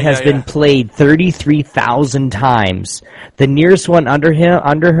 Sonya has been played 33,000 times. The nearest one under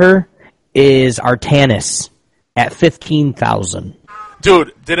her is Artanis at 15,000.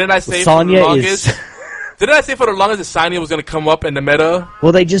 Dude, didn't I say Sonya for the longest? Didn't I say for the longest that Sonya was going to come up in the meta?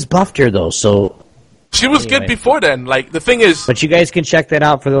 Well, they just buffed her, though, so... She was good before then. Like, the thing is... But you guys can check that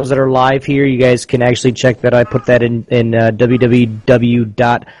out. For those that are live here, you guys can actually check that. I put that in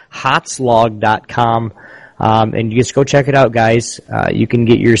www.hotslog.com. And you just go check it out, guys. You can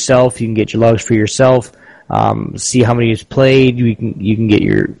get your logs for yourself. See how many is played. You can get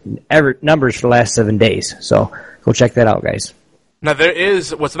your numbers for the last 7 days. So go check that out, guys. Now,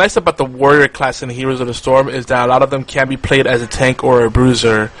 what's nice about the warrior class in Heroes of the Storm is that a lot of them can be played as a tank or a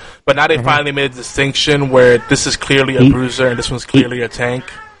bruiser. But now they finally made a distinction where this is clearly a bruiser and this one's clearly a tank.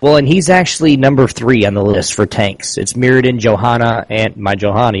 Well, and he's actually number 3 on the list for tanks. It's Mirrodin, Johanna, and my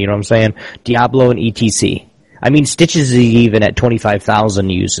Johanna, you know what I'm saying? Diablo and ETC. I mean, Stitches is even at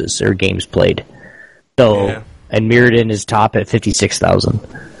 25,000 uses or games played. So, yeah. And Mirrodin is top at 56,000.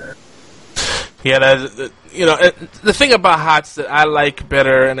 Yeah, the thing about HOTS that I like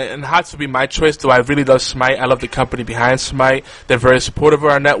better, and HOTS would be my choice, though I really love Smite. I love the company behind Smite. They're very supportive of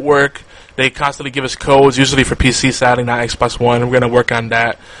our network. They constantly give us codes, usually for PC, sadly, not Xbox One. We're going to work on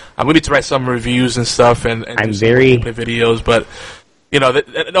that. We need to write some reviews and stuff and do some gameplay videos, but, you know,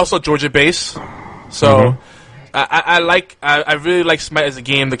 and also Georgia-based. So... I really like Smite as a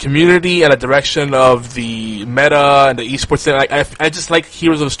game. The community and the direction of the meta and the esports thing. I just like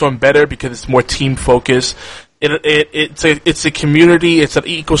Heroes of the Storm better because it's more team focused. It's a community. It's an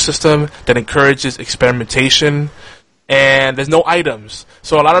ecosystem that encourages experimentation, and there's no items.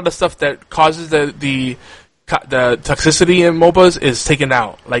 So a lot of the stuff that causes the the toxicity in MOBAs is taken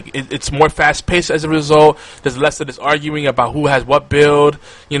out. Like it's more fast paced as a result. There's less of this arguing about who has what build,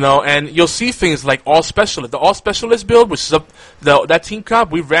 and you'll see things like all specialist. The all specialist build, which is that team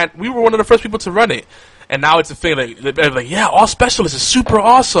comp, we were one of the first people to run it. And now it's a thing like yeah, all specialists is super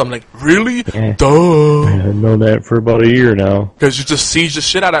awesome. Like, really? Yeah. Duh. I've known that for about a year now. Because you just siege the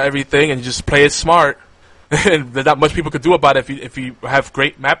shit out of everything and you just play it smart. And there's not much people could do about it if you have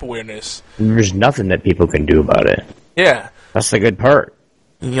great map awareness. There's nothing that people can do about it. Yeah. That's the good part.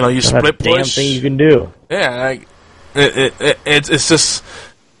 You split push. Damn thing you can do. Yeah, like, it's just...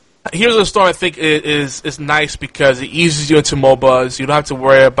 Here's a Storm I think is nice because it eases you into MOBAs. You don't have to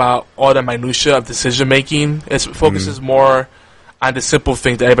worry about all the minutia of decision making. It focuses more on the simple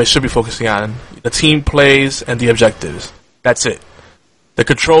things that everybody should be focusing on: the team plays and the objectives. That's it. The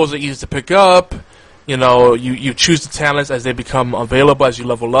controls are easy to pick up. You choose the talents as they become available as you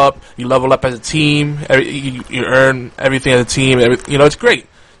level up. You level up as a team. You earn everything as a team. It's great.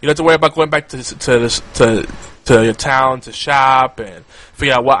 You don't have to worry about going back to your town to shop and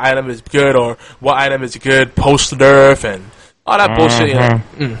figure out what item is good or what item is good post nerf and all that bullshit.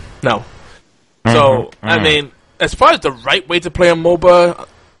 No. So I mean, as far as the right way to play a MOBA,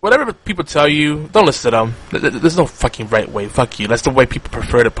 whatever people tell you, don't listen to them. There's no fucking right way. Fuck you. That's the way people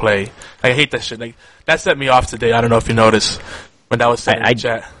prefer to play. I hate that shit. Like, that set me off today. I don't know if you noticed when that was said in the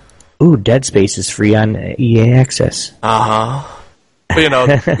chat. Ooh, Dead Space is free on EA Access. But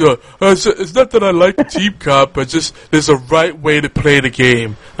it's not that I like Team Comp, but just there's a right way to play the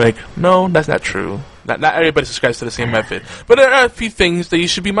game. Like, no, that's not true. Not everybody subscribes to the same method. But there are a few things that you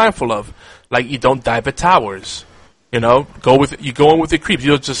should be mindful of. Like, you don't dive at towers. You go in with your creeps.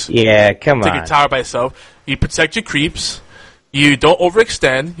 You don't just take a tower by yourself. You protect your creeps. You don't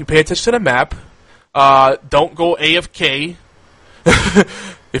overextend. You pay attention to the map. Don't go AFK.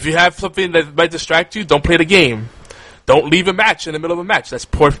 If you have something that might distract you, don't play the game. Don't leave a match in the middle of a match. That's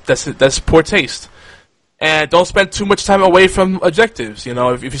poor taste. And don't spend too much time away from objectives.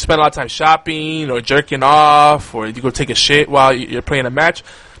 If you spend a lot of time shopping or jerking off or you go take a shit while you're playing a match,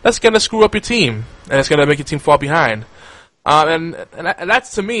 that's going to screw up your team. And it's going to make your team fall behind. And that,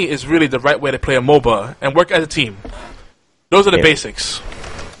 to me, is really the right way to play a MOBA and work as a team. Those are the basics.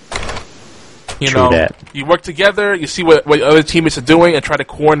 You work together, you see what other teammates are doing, and try to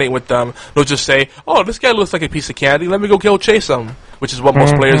coordinate with them. Don't just say, oh, this guy looks like a piece of candy, let me go chase him, which is what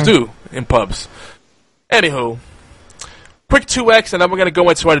most players do in pubs. Anywho, quick 2X, and then we're going to go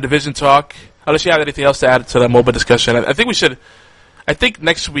into our division talk. Unless you have anything else to add to the MOBA discussion. I think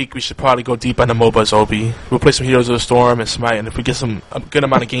next week we should probably go deep on the MOBAs, Obi. We'll play some Heroes of the Storm and Smite, and if we get a good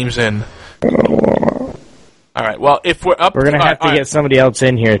amount of games in. Alright, well, if we're up... We're going to have to get somebody else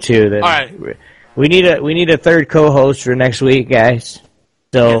in here, too. Alright. We need a third co-host for next week, guys.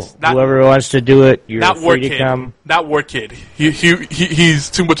 So whoever wants to do it, you're free to come. Not War Kid. He's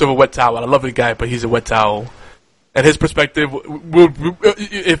too much of a wet towel. I love the guy, but he's a wet towel. And his perspective,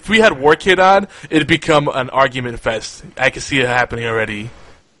 if we had War Kid on, it'd become an argument fest. I can see it happening already.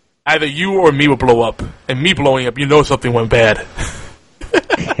 Either you or me will blow up. And me blowing up, something went bad.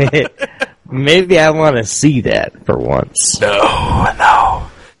 Maybe I want to see that for once. No.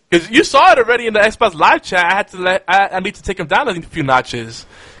 Because you saw it already in the Xbox Live chat. I need to take him down a few notches.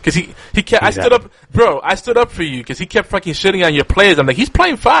 Because he kept, I stood up for you because he kept fucking shitting on your players. I'm like, he's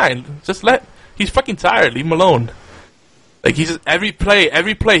playing fine. He's fucking tired. Leave him alone. Like, he's just, every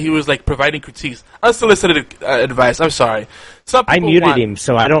play, he was like providing critiques. Unsolicited advice. I'm sorry. I muted him,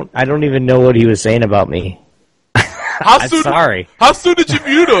 so I don't even know what he was saying about me. Sorry. How soon did you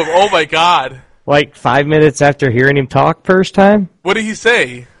mute him? Oh my god. Like 5 minutes after hearing him talk first time. What did he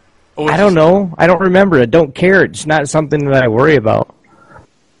say? I don't know. I don't remember. I don't care. It's not something that I worry about.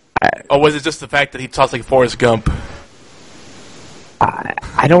 Or was it just the fact that he talks like Forrest Gump?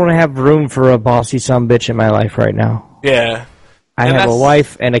 I don't have room for a bossy sumbitch in my life right now. Yeah. I have a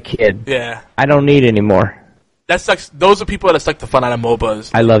wife and a kid. Yeah. I don't need any more. That sucks. Those are people that suck the fun out of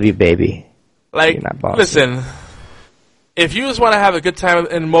MOBAs. I love you, baby. Like, listen, if you just want to have a good time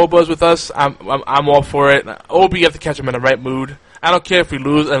in MOBAs with us, I'm all for it. Obi, you have to catch him in the right mood. I don't care if we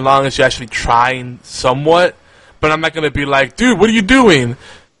lose as long as you're actually trying somewhat. But I'm not going to be like, dude, what are you doing?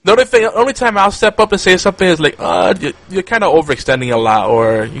 The only time I'll step up and say something is like, you're kind of overextending a lot,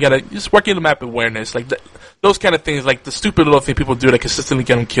 or you gotta just working the map awareness, like those kind of things, like the stupid little thing people do that consistently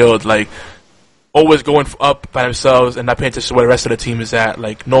get them killed, like always going up by themselves and not paying attention to where the rest of the team is at,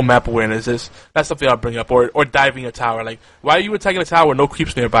 like no map awareness. That's something I'll bring up, or diving a tower. Like, why are you attacking a tower with no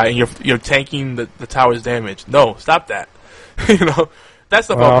creeps nearby and you're tanking the tower's damage? No, stop that. That's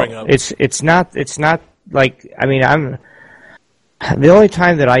stuff I'll bring up. It's not like, I mean, the only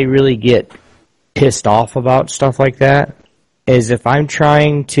time that I really get pissed off about stuff like that is if I'm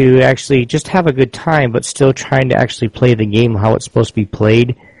trying to actually just have a good time, but still trying to actually play the game how it's supposed to be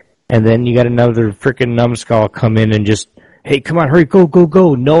played, and then you got another freaking numbskull come in and just, hey, come on, hurry, go, go,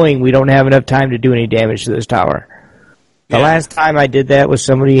 go, knowing we don't have enough time to do any damage to this tower. The last time I did that with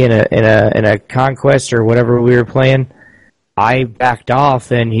somebody in a conquest or whatever we were playing, I backed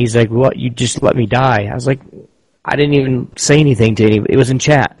off, and he's like, "What? You just let me die?" I was like, "I didn't even say anything to anybody. It was in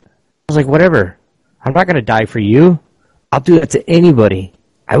chat." I was like, "Whatever. I'm not going to die for you. I'll do that to anybody.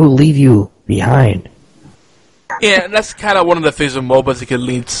 I will leave you behind." Yeah, and that's kind of one of the things with MOBAs that can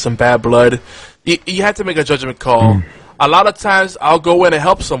lead to some bad blood. You have to make a judgment call. A lot of times, I'll go in and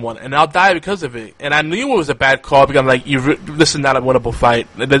help someone, and I'll die because of it. And I knew it was a bad call because I'm like, this is not a winnable fight.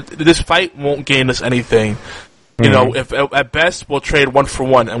 This fight won't gain us anything. You know, if at best we'll trade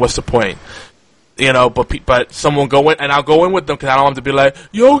 1-for-1, and what's the point? You know, but someone go in, and I'll go in with them because I don't want them to be like,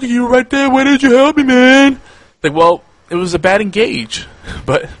 "Yo, you right there? Why did you help me, man?" Like, well, it was a bad engage,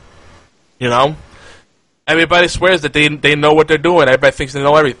 but you know, everybody swears that they know what they're doing. Everybody thinks they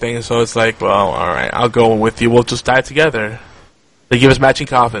know everything, so it's like, well, all right, I'll go in with you. We'll just die together. They give us matching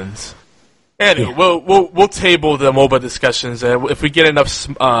coffins. Anyway, we'll table the MOBA discussions, and if we get enough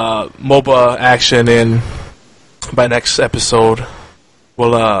MOBA action in by next episode,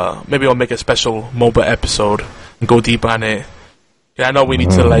 maybe I'll make a special MOBA episode and go deep on it. Yeah, I know we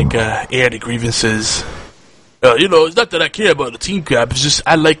need to air the grievances. You know, it's not that I care about the team cap. It's just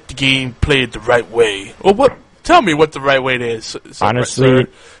I like the game played the right way. Well, what? Tell me what the right way is.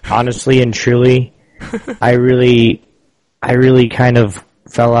 Honestly and truly, I really kind of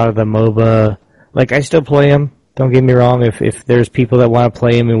fell out of the MOBA. Like, I still play them. Don't get me wrong. If there's people that want to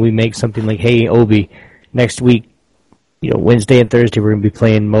play them and we make something like, hey, Obi, next week, you know, Wednesday and Thursday we're going to be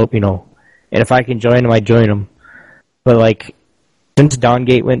playing MOBA, you know, and if I can join them, I join them. But, like, since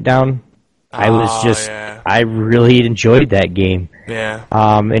Dawngate went down, I really enjoyed that game. Yeah.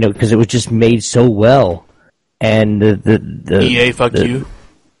 Because it was just made so well. And the EA, fuck you.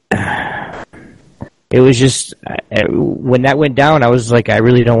 It was just, when that went down, I was like, I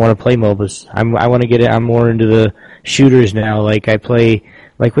really don't want to play MOBAs. I want to get it. I'm more into the shooters now. Like, I play,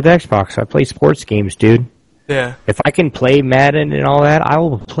 like with Xbox, I play sports games, dude. Yeah. If I can play Madden and all that, I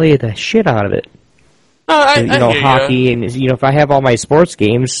will play the shit out of it. I hockey you. And if I have all my sports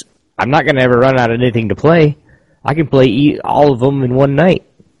games, I'm not going to ever run out of anything to play. I can play all of them in one night.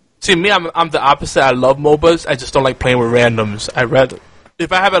 See, me, I'm the opposite. I love MOBAs. I just don't like playing with randoms.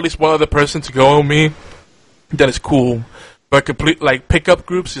 If I have at least one other person to go with me, then it's cool. But pickup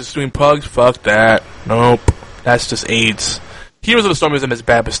groups, just doing pugs, fuck that. Nope. That's just AIDS. Heroes of the Storm isn't as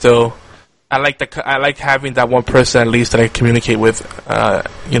bad, but still, I like having that one person at least that I communicate with,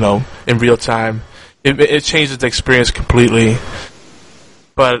 in real time. It changes the experience completely.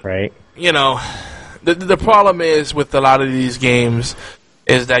 But, right. The problem is with a lot of these games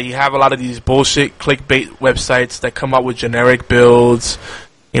is that you have a lot of these bullshit clickbait websites that come out with generic builds.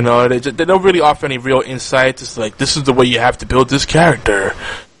 They don't really offer any real insights. It's like, this is the way you have to build this character.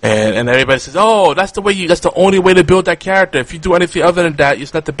 And everybody says, oh, that's the only way to build that character. If you do anything other than that,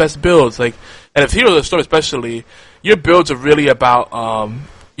 it's not the best builds. And if Heroes of the Storm especially, your builds are really about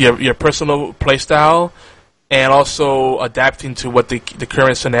your personal playstyle and also adapting to what the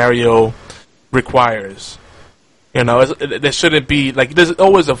current scenario requires. There shouldn't be there's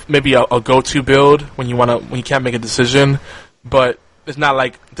always maybe a go-to build when you can't make a decision, but it's not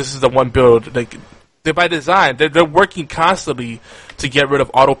like this is the one build. They're by design. They're working constantly to get rid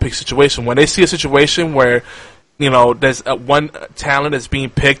of auto pick situation. When they see a situation where there's one talent that's being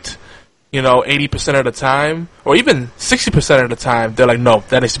picked 80% of the time, or even 60% of the time, they're like, no,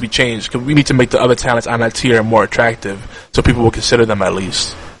 that needs to be changed because we need to make the other talents on that tier more attractive, so people will consider them at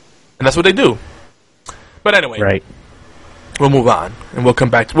least. And that's what they do. But anyway, right. We'll move on, and we'll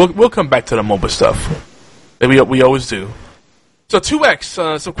come back to the MOBA stuff that we always do. So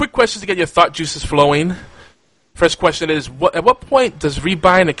 2X, some quick questions to get your thought juices flowing. First question is, at what point does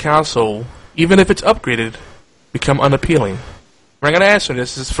rebuying a console, even if it's upgraded, become unappealing? We're not going to answer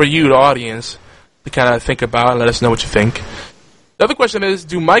this. This is for you, the audience, to kind of think about and let us know what you think. The other question is,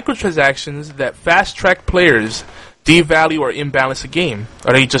 do microtransactions that fast-track players devalue or imbalance a game?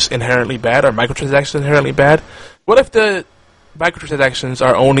 Are they just inherently bad? Are microtransactions inherently bad? What if the microtransactions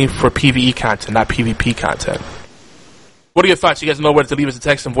are only for PvE content, not PvP content? What are your thoughts? You guys know where to leave us a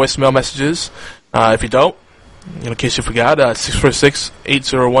text and voicemail messages. If you don't, in case you forgot,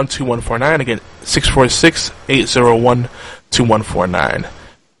 646-801-2149. Again, 646-801-2149.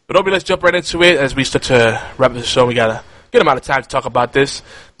 But Obi, let's jump right into it as we start to wrap the show. We got a good amount of time to talk about this.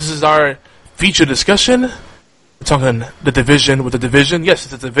 This is our feature discussion. We're talking The Division with The Division. Yes,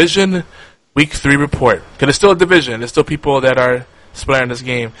 it's a Division Week 3 report. Because there's still a division. There's still people that are playing this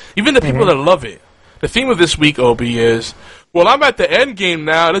game. Even the people that love it. The theme of this week, Obi, is, well, I'm at the end game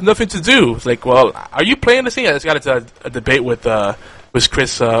now. There's nothing to do. It's like, well, are you playing this thing? I just got into a debate with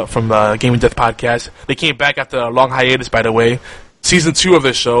Chris from Gaming Death Podcast. They came back after a long hiatus, by the way. Season 2 of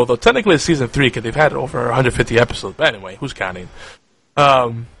this show, though technically it's Season 3 because they've had over 150 episodes. But anyway, who's counting?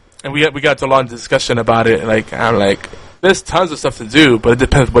 And we got to a long discussion about it. Like, I'm like, there's tons of stuff to do, but it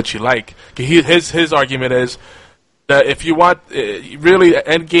depends what you like. His argument is that if you want, really,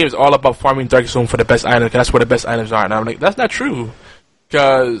 endgame is all about farming Dark Zone for the best items, because that's where the best items are. And I'm like, that's not true.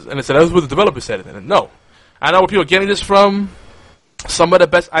 And it said, that's what the developer said. And no. I know where people are getting this from. Some of the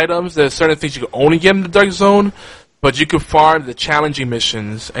best items, there's certain things you can only get in the Dark Zone, but you can farm the challenging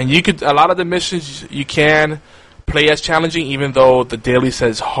missions. And a lot of the missions you can play as challenging, even though the daily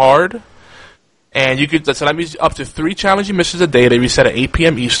says hard. And you could, so that means up to 3 challenging missions a day. They reset at 8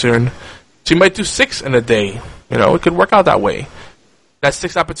 p.m. Eastern. So you might do 6 in a day. It could work out that way. That's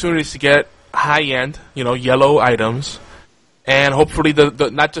 6 opportunities to get high-end, yellow items. And hopefully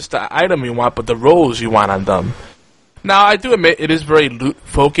the not just the item you want, but the roles you want on them. Now, I do admit it is very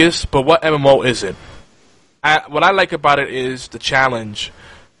loot-focused, but what MMO is it? What I like about it is the challenge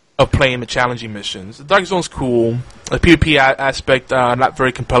of playing the challenging missions. The Dark Zone's cool. The PvP aspect, not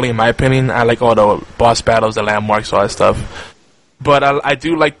very compelling in my opinion. I like all the boss battles, the landmarks, all that stuff. But I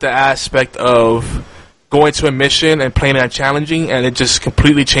do like the aspect of going to a mission and playing it challenging, and it just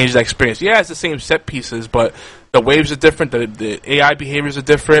completely changes the experience. Yeah, it's the same set pieces, but the waves are different, the AI behaviors are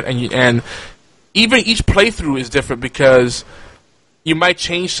different, and even each playthrough is different because you might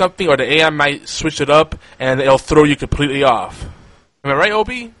change something or the AI might switch it up and it'll throw you completely off. Am I right,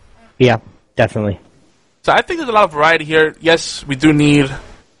 Obi? Yeah, definitely. So I think there's a lot of variety here. Yes, we do need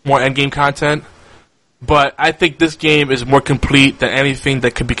more endgame content, but I think this game is more complete than anything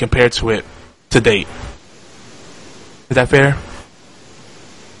that could be compared to it to date. Is that fair?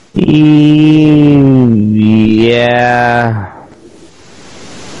 Yeah.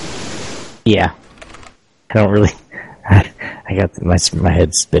 Yeah. I don't really... I got my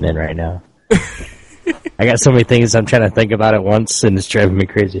head spinning right now. I got so many things I'm trying to think about at once, and it's driving me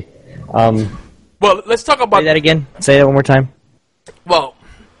crazy. Well, let's talk about... Say that again. Say that one more time. Well,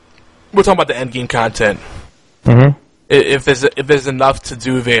 we're talking about the endgame content. Mm-hmm. If there's enough to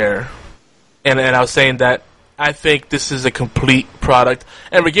do there. And I was saying that I think this is a complete product.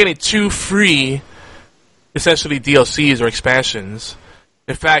 And we're getting 2 free, essentially, DLCs or expansions.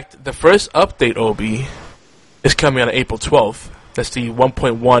 In fact, the first update, Obi, is coming on April 12th. That's the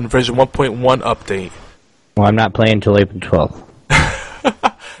 1.1, version 1.1 update. Well, I'm not playing until April 12th.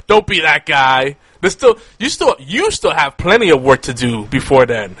 Don't be that guy. You still have plenty of work to do before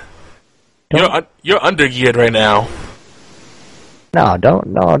then. You're undergeared right now. No,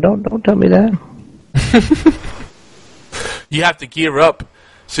 don't tell me that. You have to gear up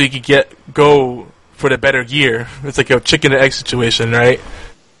so you can go for the better gear. It's like a chicken and egg situation, right?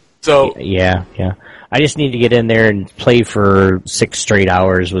 So yeah. I just need to get in there and play for 6 straight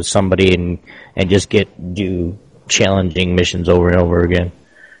hours with somebody and just do challenging missions over and over again,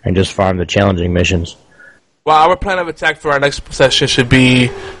 and just farm the challenging missions. Well, our plan of attack for our next session should be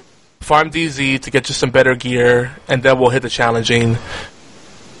farm DZ to get you some better gear, and then we'll hit the challenging.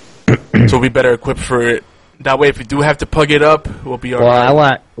 So we'll be better equipped for it. That way, if we do have to pug it up, we'll be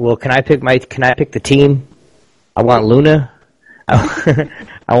alright. Can I pick the team? I want Luna. I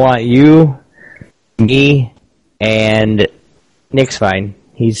want you, me, and Nick's fine.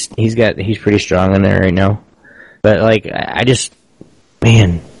 He's pretty strong in there right now. But I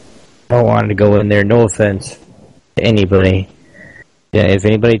don't want to go in there. No offense to anybody. Yeah, if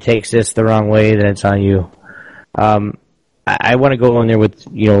anybody takes this the wrong way, then it's on you. I want to go in there with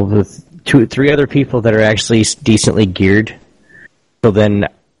 2 or 3 other people that are actually decently geared. So then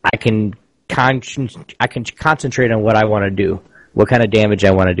I can concentrate on what I want to do, what kind of damage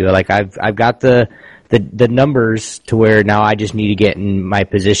I want to do. I've got the numbers to where now I just need to get in my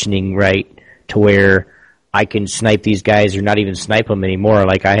positioning right to where I can snipe these guys, or not even snipe them anymore.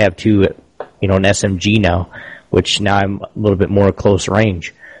 I have an SMG now, which now I'm a little bit more close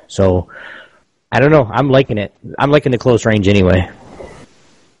range. So I don't know. I'm liking it. I'm liking the close range anyway.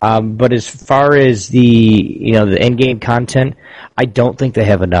 But as far as the end game content, I don't think they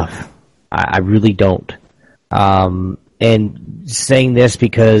have enough. I really don't. And saying this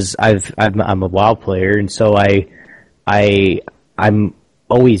because I'm a WoW player, and so I'm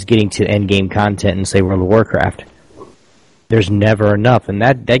always getting to end game content and say World of Warcraft. There's never enough, and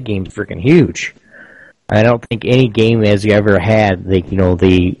that game's freaking huge. I don't think any game has ever had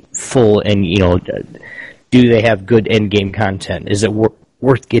the full and do they have good end game content? Is it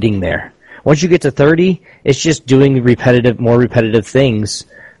worth getting there? Once you get to 30, it's just doing more repetitive things,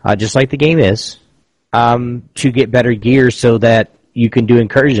 just like the game is, to get better gear so that you can do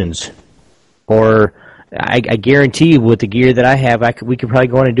incursions. Or I guarantee you, with the gear that I have, we could probably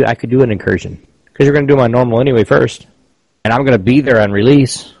go in and I could do an incursion. Because you're going to do my normal anyway first. And I'm going to be there on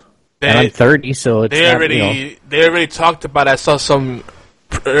release. And I'm 30, so it's they already talked about it. I saw some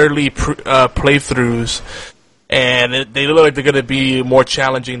early playthroughs, and they look like they're going to be more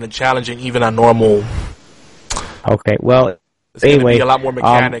challenging than challenging even on normal. Okay, well, There's going to be a lot more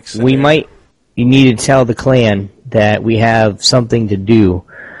mechanics. You need to tell the clan that we have something to do.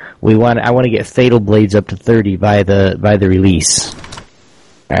 I want to get Fatal Blades up to 30 by the release.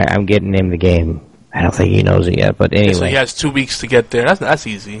 I'm getting him the game. I don't think he knows it yet, but anyway. So he has 2 weeks to get there. That's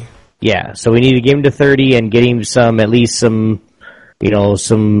easy. Yeah, so we need to get him to 30 and get him at least some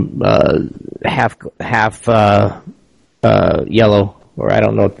half yellow, or I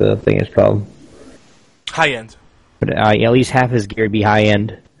don't know what the thing is called. High end. But at least half his gear be high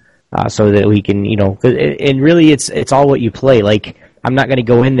end, so that we can, and really it's all what you play. Like, I'm not going to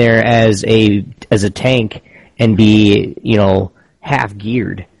go in there as a tank and be, half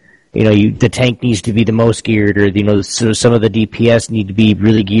geared. The tank needs to be the most geared, or so some of the DPS need to be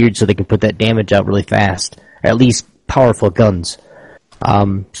really geared so they can put that damage out really fast, or at least powerful guns.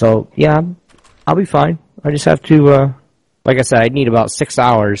 So yeah, I'll be fine. I just have to, like I said, I need about 6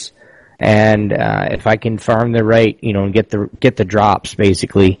 hours, and if I can farm the right, and get the drops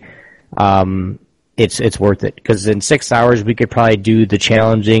basically, it's worth it. Because in 6 hours we could probably do the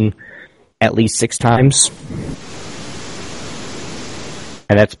challenging at least 6 times.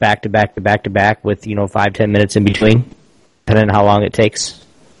 And that's back to back to back to back with, 5-10 minutes in between, depending on how long it takes.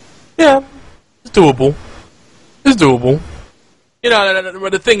 Yeah, it's doable. But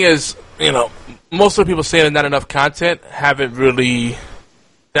the thing is, most of the people saying there's not enough content haven't really...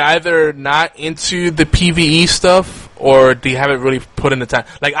 They're either not into the PvE stuff, or they haven't really put in the time.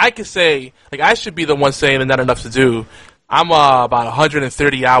 Like, I could say... Like, I should be the one saying there's not enough to do. I'm about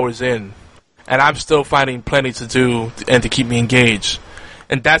 130 hours in, and I'm still finding plenty to do and to keep me engaged.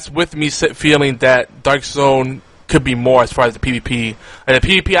 And that's with me feeling that Dark Zone could be more as far as the PvP. And the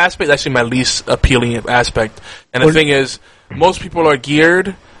PvP aspect is actually my least appealing aspect. And the thing is, most people are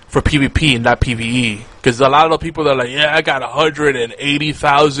geared for PvP and not PvE. Because a lot of the people that are like, yeah, I got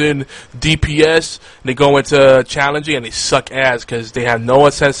 180,000 DPS. And they go into challenging and they suck ass because they have no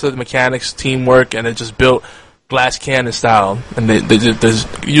sense of the mechanics, teamwork, and they just built glass cannon style. And they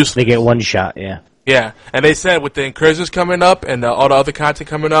get one shot, yeah. Yeah, and they said with the incursions coming up and all the other content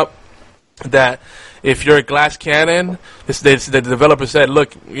coming up, that if you're a glass cannon, the developer said,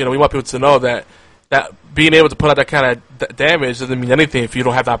 look, we want people to know that being able to put out that kind of damage doesn't mean anything if you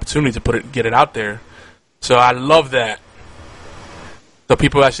don't have the opportunity to get it out there. So I love that. So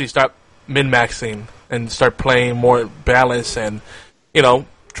people actually start min-maxing and start playing more balanced and,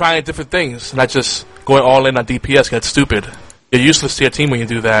 trying different things, not just going all in on DPS. That's stupid. You're useless to your team when you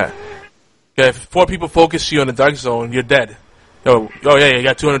do that. If 4 people focus you on the Dark Zone, you're dead. Oh yeah, you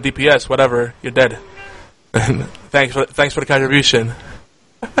got 200 DPS, whatever, you're dead. thanks for the contribution.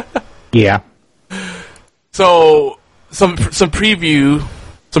 Yeah. So some previews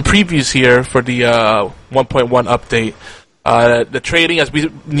here for the 1.1 update. The trading, as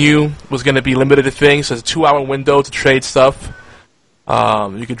we knew, was going to be limited to things. So it's a 2-hour window to trade stuff.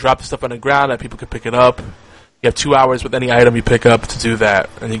 You could drop the stuff on the ground and people could pick it up. You have 2 hours with any item you pick up to do that,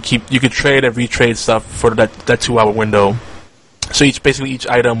 and you can trade and retrade stuff for that 2-hour window. So each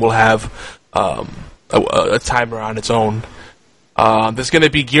item will have a timer on its own. There's going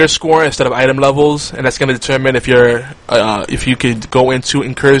to be gear score instead of item levels, and that's going to determine if you could go into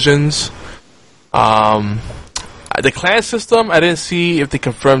incursions. The clan system, I didn't see if they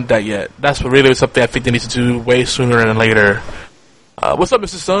confirmed that yet. That's really something I think they need to do way sooner than later. What's up,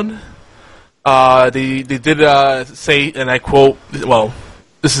 Mr. Sun? They did say, and I quote, well,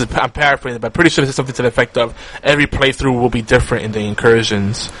 I'm paraphrasing, but I'm pretty sure this is something to the effect of every playthrough will be different in the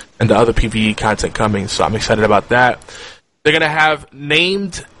incursions and the other PvE content coming, so I'm excited about that. They're going to have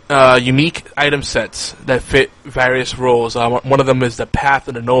named unique item sets that fit various roles. One of them is the Path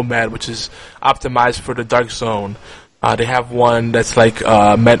of the Nomad, which is optimized for the Dark Zone. They have one that's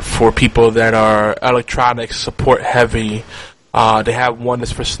meant for people that are electronics support heavy. They have one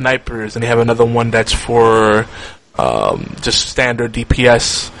that's for snipers, and they have another one that's for just standard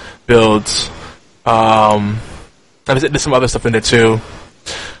DPS builds. There's some other stuff in there too.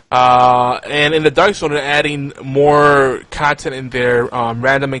 And in the Dark Zone, they're adding more content in there,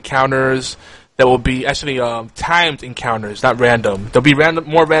 random encounters that will be actually timed encounters, not random. There'll be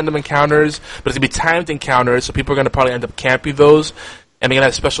more random encounters, but it's going to be timed encounters, so people are going to probably end up camping those. and they're gonna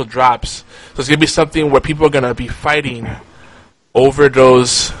have special drops. So it's gonna be something where people are gonna be fighting over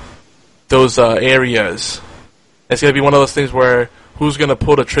those areas. It's gonna be one of those things where who's gonna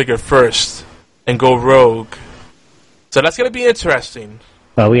pull the trigger first and go rogue. So that's gonna be interesting.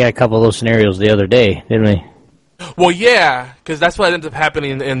 Well, we had a couple of those scenarios the other day, didn't we? Well, yeah, because that's what ends up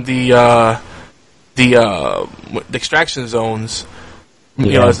happening in the extraction zones. Yeah.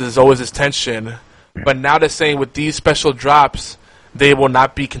 You know, there's always this tension. But now they're saying with these special drops, they will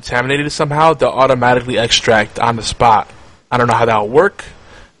not be contaminated somehow. They'll automatically extract on the spot. I don't know how that will work.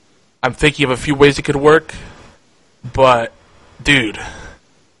 I'm thinking of a few ways it could work. But, dude,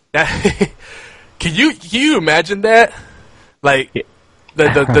 that can you imagine that? Like,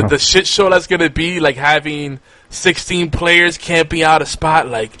 the shit show that's gonna be like having 16 players camping out a spot.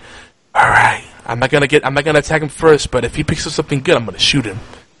 Like, all right, I'm not gonna attack him first, but if he picks up something good, I'm gonna shoot him.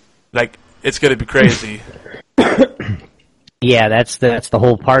 Like, it's gonna be crazy. Yeah, that's the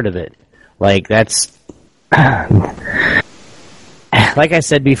whole part of it. Like, that's like I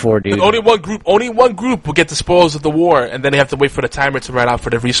said before, dude. Only one group will get the spoils of the war, and then they have to wait for the timer to run out for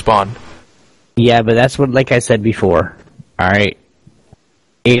the respawn. Yeah, but that's what, like I said before. All right,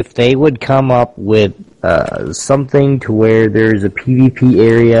 if they would come up with something to where there's a PvP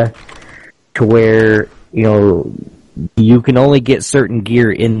area, to where you can only get certain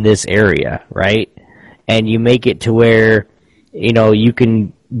gear in this area, right? And you make it to where you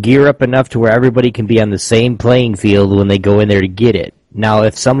can gear up enough to where everybody can be on the same playing field when they go in there to get it. Now,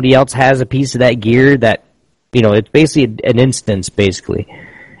 if somebody else has a piece of that gear that, it's basically an instance, basically.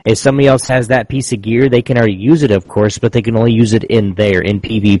 If somebody else has that piece of gear, they can already use it, of course, but they can only use it in there, in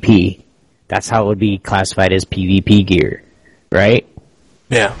PvP. That's how it would be classified as PvP gear, right?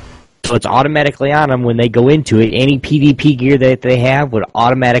 Yeah. So it's automatically on them when they go into it. Any PvP gear that they have would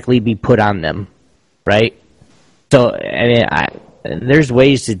automatically be put on them, right? So, there's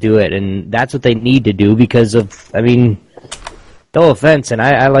ways to do it, and that's what they need to do because of, no offense, and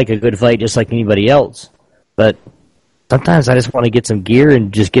I like a good fight just like anybody else, but sometimes I just want to get some gear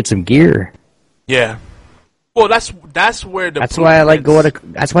and just get some gear. Yeah. Well, that's where that's why I like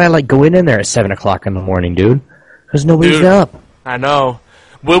going in there at 7 o'clock in the morning, dude, because nobody's up. I know.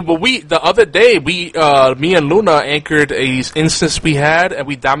 Well, the other day, me and Luna anchored a instance we had, and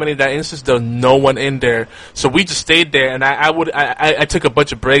we dominated that instance. There was no one in there, so we just stayed there. And I took a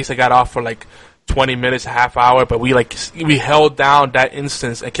bunch of breaks. I got off for like 20 minutes, a half hour, but we held down that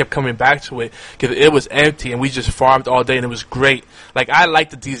instance and kept coming back to it because it was empty, and we just farmed all day, and it was great. Like, I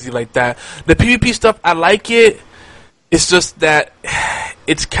like the DZ like that. The PvP stuff, I like it. It's just that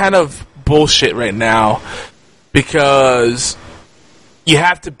it's kind of bullshit right now because you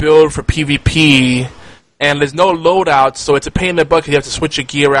have to build for PvP, and there's no loadouts, so it's a pain in the butt because you have to switch your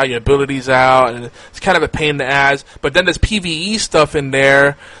gear out, your abilities out, and it's kind of a pain in the ass. But then there's PvE stuff in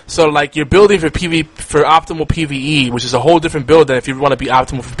there, so like you're building for optimal PvE, which is a whole different build than if you want to be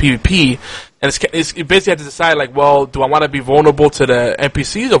optimal for PvP. And you basically have to decide, like, well, do I want to be vulnerable to the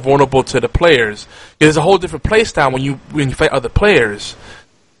NPCs or vulnerable to the players? There's a whole different playstyle when you fight other players.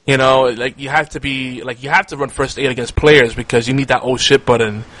 Like you have to run first aid against players because you need that oh shit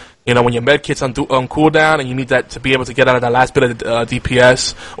button. When your med kit's on cooldown and you need that to be able to get out of that last bit of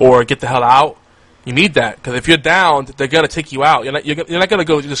DPS or get the hell out. You need that because if you're down, they're gonna take you out. You're not gonna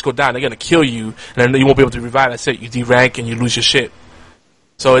just go down. They're gonna kill you, and then you won't be able to revive. That's it. You derank and you lose your shit.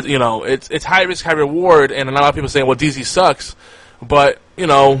 So it's high risk, high reward, and a lot of people saying, well, DZ sucks, but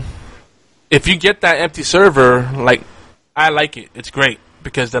if you get that empty server, like, I like it. It's great.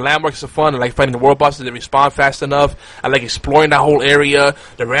 Because the landmarks are fun. I like fighting the world bosses. They respawn fast enough. I like exploring that whole area.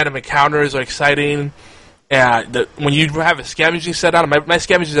 The random encounters are exciting. And when you have a scavenging set on, my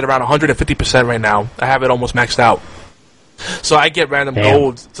scavenging is at around 150% right now. I have it almost maxed out. So I get random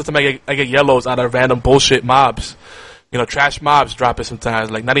golds. Sometimes I get yellows out of random bullshit mobs. Trash mobs drop it sometimes.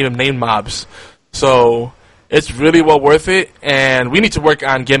 Like, not even named mobs. So it's really well worth it, and we need to work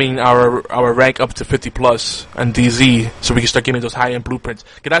on getting our rank up to 50 plus on DZ so we can start getting those high-end blueprints.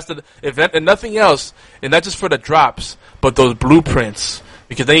 Cause and nothing else, and not just for the drops, but those blueprints.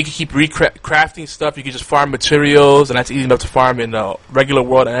 Because then you can keep crafting stuff. You can just farm materials, and that's easy enough to farm in the regular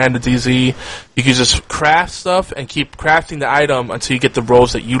world and the DZ. You can just craft stuff and keep crafting the item until you get the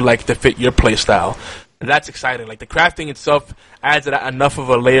roles that you like to fit your playstyle. And that's exciting. Like, the crafting itself adds enough of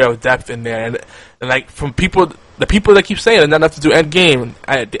a layer of depth in there. And like, from the people that keep saying it's not enough to do end game,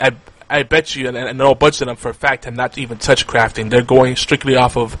 I bet you, and I know a bunch of them for a fact, have not even touched crafting. They're going strictly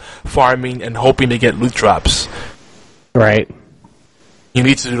off of farming and hoping to get loot drops. Right. You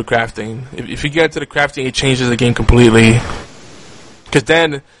need to do the crafting. If you get into the crafting, it changes the game completely. Because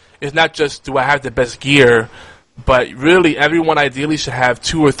then, it's not just do I have the best gear, But really, everyone ideally should have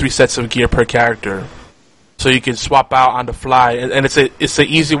 2 or 3 sets of gear per character, so you can swap out on the fly. And it's an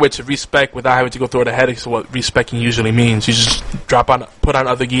easy way to respec without having to go through the headaches of what respecing usually means. You just put on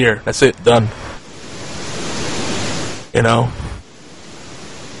other gear. That's it, done. You know.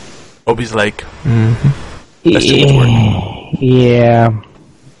 Obi's like, that's too much work. Yeah.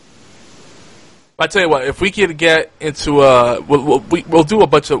 I tell you what, if we could get into we'll do a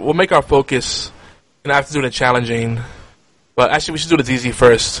bunch of, we'll make our focus, and I have to do the challenging, but actually we should do the DZ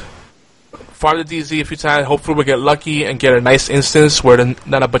first. Farm the DZ a few times, hopefully we'll get lucky and get a nice instance where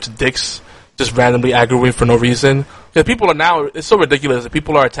not a bunch of dicks just randomly aggroing for no reason. Because people are now, it's so ridiculous that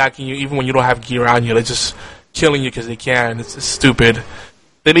people are attacking you even when you don't have gear on you. They're just killing you because they can. It's stupid.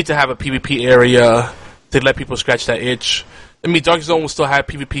 They need to have a PvP area to let people scratch that itch. I mean, Dark Zone will still have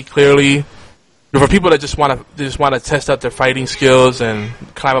PvP clearly. But for people that just want to test out their fighting skills and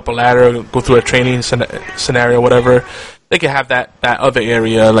climb up a ladder, go through a training scenario, whatever, they can have that other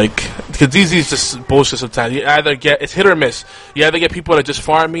area. Like, because DZ is just bullshit sometimes. You either get, it's hit or miss. You either get people that just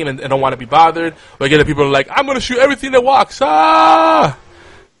farm me and don't want to be bothered, or you get the people that are like, I'm gonna shoot everything that walks. And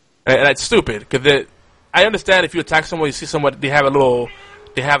that's stupid. Because I understand if you attack someone, you see someone, they have a little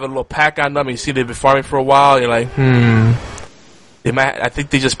pack on them, and you see they've been farming for a while, you're like, I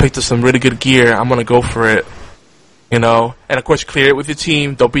think they just picked up some really good gear. I'm gonna go for it, you know. And of course, clear it with your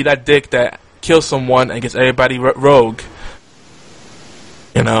team. Don't be that dick that kills someone and gets everybody rogue.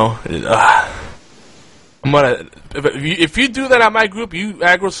 You know, I'm gonna. If you do that on my group, you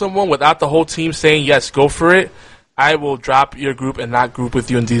aggro someone without the whole team saying yes, go for it. I will drop your group and not group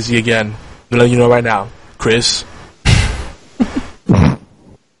with you in DZ again. I'm letting you know right now, Chris.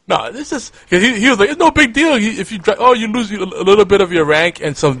 No, this is, he was like, it's no big deal. If you lose a little bit of your rank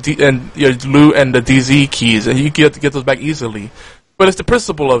and and your loot and the DZ keys, and you get to get those back easily. But it's the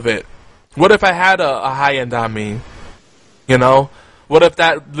principle of it. What if I had a high end on me? You know, what if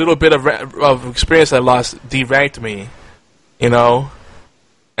that little bit of experience I lost deranked me? You know,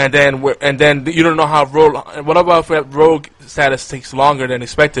 and then you don't know how rogue. What about if that rogue status takes longer than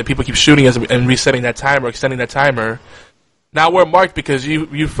expected? People keep shooting us and resetting that timer, extending that timer. Now we're marked because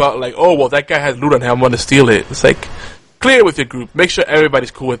you felt like, oh, well, that guy has loot on him, I'm going to steal it. It's like, clear it with your group. Make sure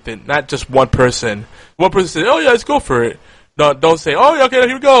everybody's cool with it, not just one person. One person says, oh, yeah, let's go for it. No, don't say, oh, yeah, okay,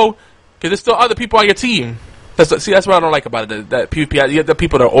 here we go. Because there's still other people on your team. That's what I don't like about it. That PvP, you get the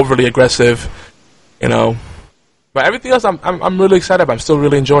people that are overly aggressive, you know. But everything else, I'm really excited about. I'm still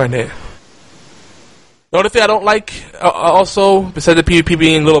really enjoying it. The only thing I don't like, also, besides the PvP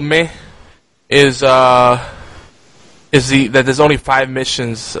being a little meh, is that there's only 5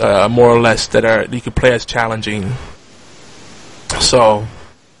 missions, more or less, that you can play as challenging. So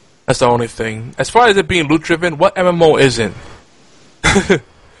that's the only thing. As far as it being loot driven, what MMO isn't?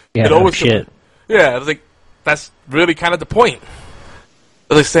 Yeah, no shit. Yeah, it's like that's really kind of the point.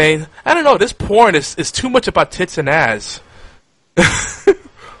 It's like saying, I don't know, this porn is too much about tits and ass.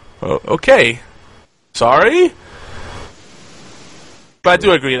 Okay, sorry. But I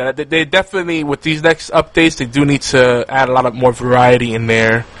do agree that they definitely, with these next updates, they do need to add a lot of more variety in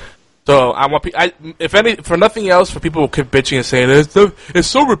there. So I want, for nothing else, for people who keep bitching and saying it's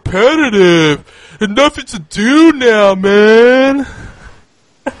so repetitive, there's nothing to do now, man.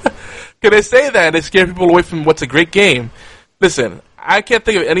 Can they say that and they scare people away from what's a great game? Listen, I can't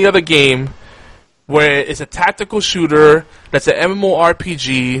think of any other game where it's a tactical shooter that's an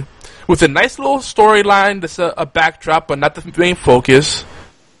MMORPG with a nice little storyline that's a backdrop but not the main focus,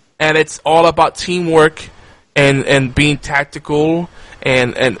 and it's all about teamwork and being tactical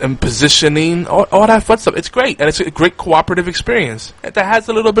and positioning, all that fun stuff. It's great, and it's a great cooperative experience that has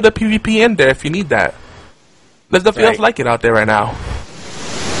a little bit of PvP in there if you need that. There's nothing else like it out there right now.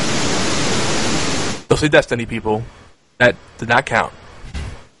 Don't say Destiny, people. That did not count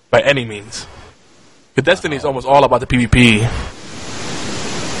by any means. Because Destiny is almost all about the PvP.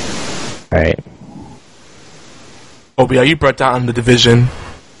 Right. Obi, are you burnt out on the Division?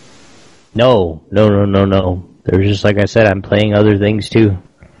 No. There's just, like I said, I'm playing other things too.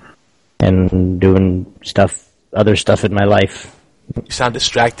 And doing other stuff in my life. You sound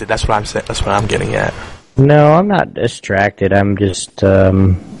distracted. That's what I'm saying. That's what I'm getting at. No, I'm not distracted. I'm just, I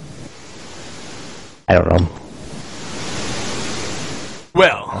don't know.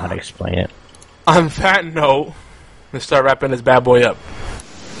 Well, how to explain it. On that note, let's start wrapping this bad boy up.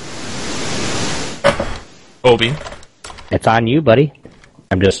 Obi, it's on you, buddy.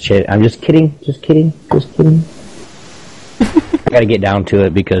 I'm just kidding. I gotta get down to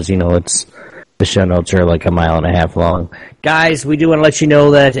it because, it's the show notes are like a mile and a half long. Guys, we do want to let you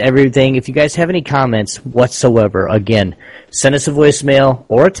know that if you guys have any comments whatsoever, again, send us a voicemail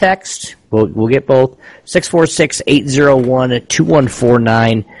or a text. We'll get both.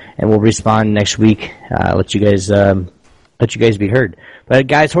 646-801-2149, and we'll respond next week. Let you guys be heard. But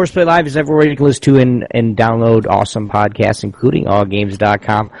guys, HorsePLAY Live is everywhere you can listen to and download awesome podcasts, including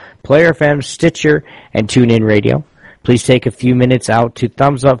allgames.com, Player FM, Stitcher, and TuneIn Radio. Please take a few minutes out to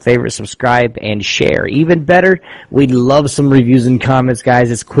thumbs up, favorite, subscribe, and share. Even better, we'd love some reviews and comments,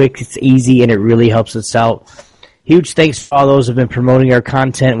 guys. It's quick, it's easy, and it really helps us out. Huge thanks to all those who have been promoting our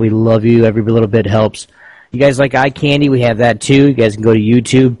content. We love you. Every little bit helps. You guys like eye candy? We have that too. You guys can go to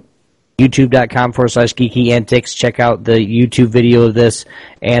YouTube, youtube.com/Geeky Antics. Check out the YouTube video of this.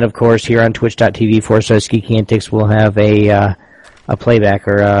 And, of course, here on twitch.tv/Geeky Antics, we'll have a playback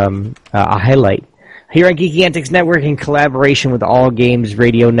or a highlight. Here on Geeky Antics Network, in collaboration with All Games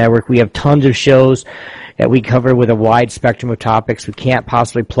Radio Network, we have tons of shows that we cover with a wide spectrum of topics. We can't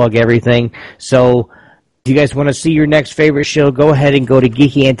possibly plug everything. So if you guys want to see your next favorite show, go ahead and go to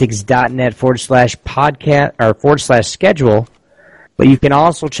geekyantics.net/podcast or /schedule. But you can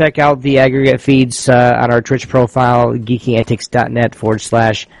also check out the aggregate feeds on our Twitch profile,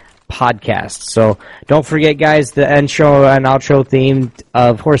 geekyantics.net/podcast. So don't forget, guys, the intro and outro theme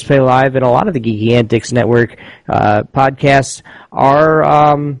of HorsePLAY Live and a lot of the Geeky Antics Network podcasts are,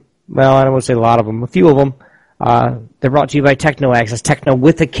 well, I don't want to say a lot of them, a few of them. They're brought to you by TechnoAxe. That's Techno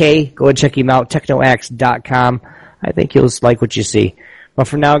with a K. Go and check him out, technoaxe.com. I think you'll like what you see. But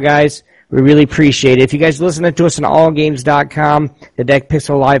for now, guys, we really appreciate it. If you guys are listening to us on allgames.com, the Deck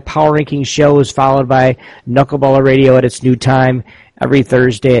Pixel Live Power Ranking Show is followed by Knuckleballer Radio at its new time every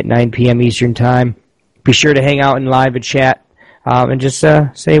Thursday at 9 p.m. Eastern Time. Be sure to hang out in live and chat and just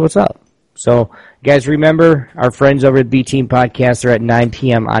say what's up. So, guys, remember, our friends over at B-Team Podcast are at 9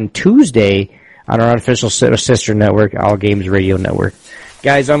 p.m. on Tuesday on our unofficial sister network, All Games Radio Network.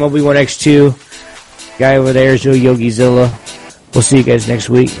 Guys, I'm Obi-Wan X2. Guy over there is YogiZilla. We'll see you guys next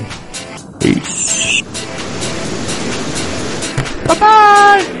week. Peace.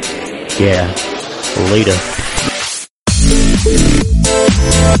 Bye-bye! Yeah. Later.